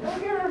work out.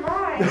 Don't give her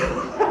mine.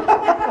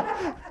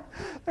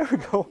 There we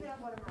go. You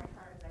have one of my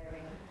cards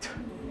there.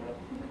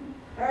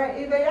 All right,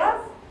 anybody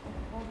else?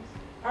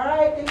 All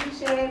right, thank you,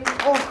 Shane.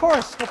 Oh, of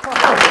course. No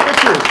problem.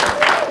 Thank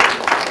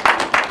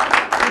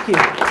you. Thank you.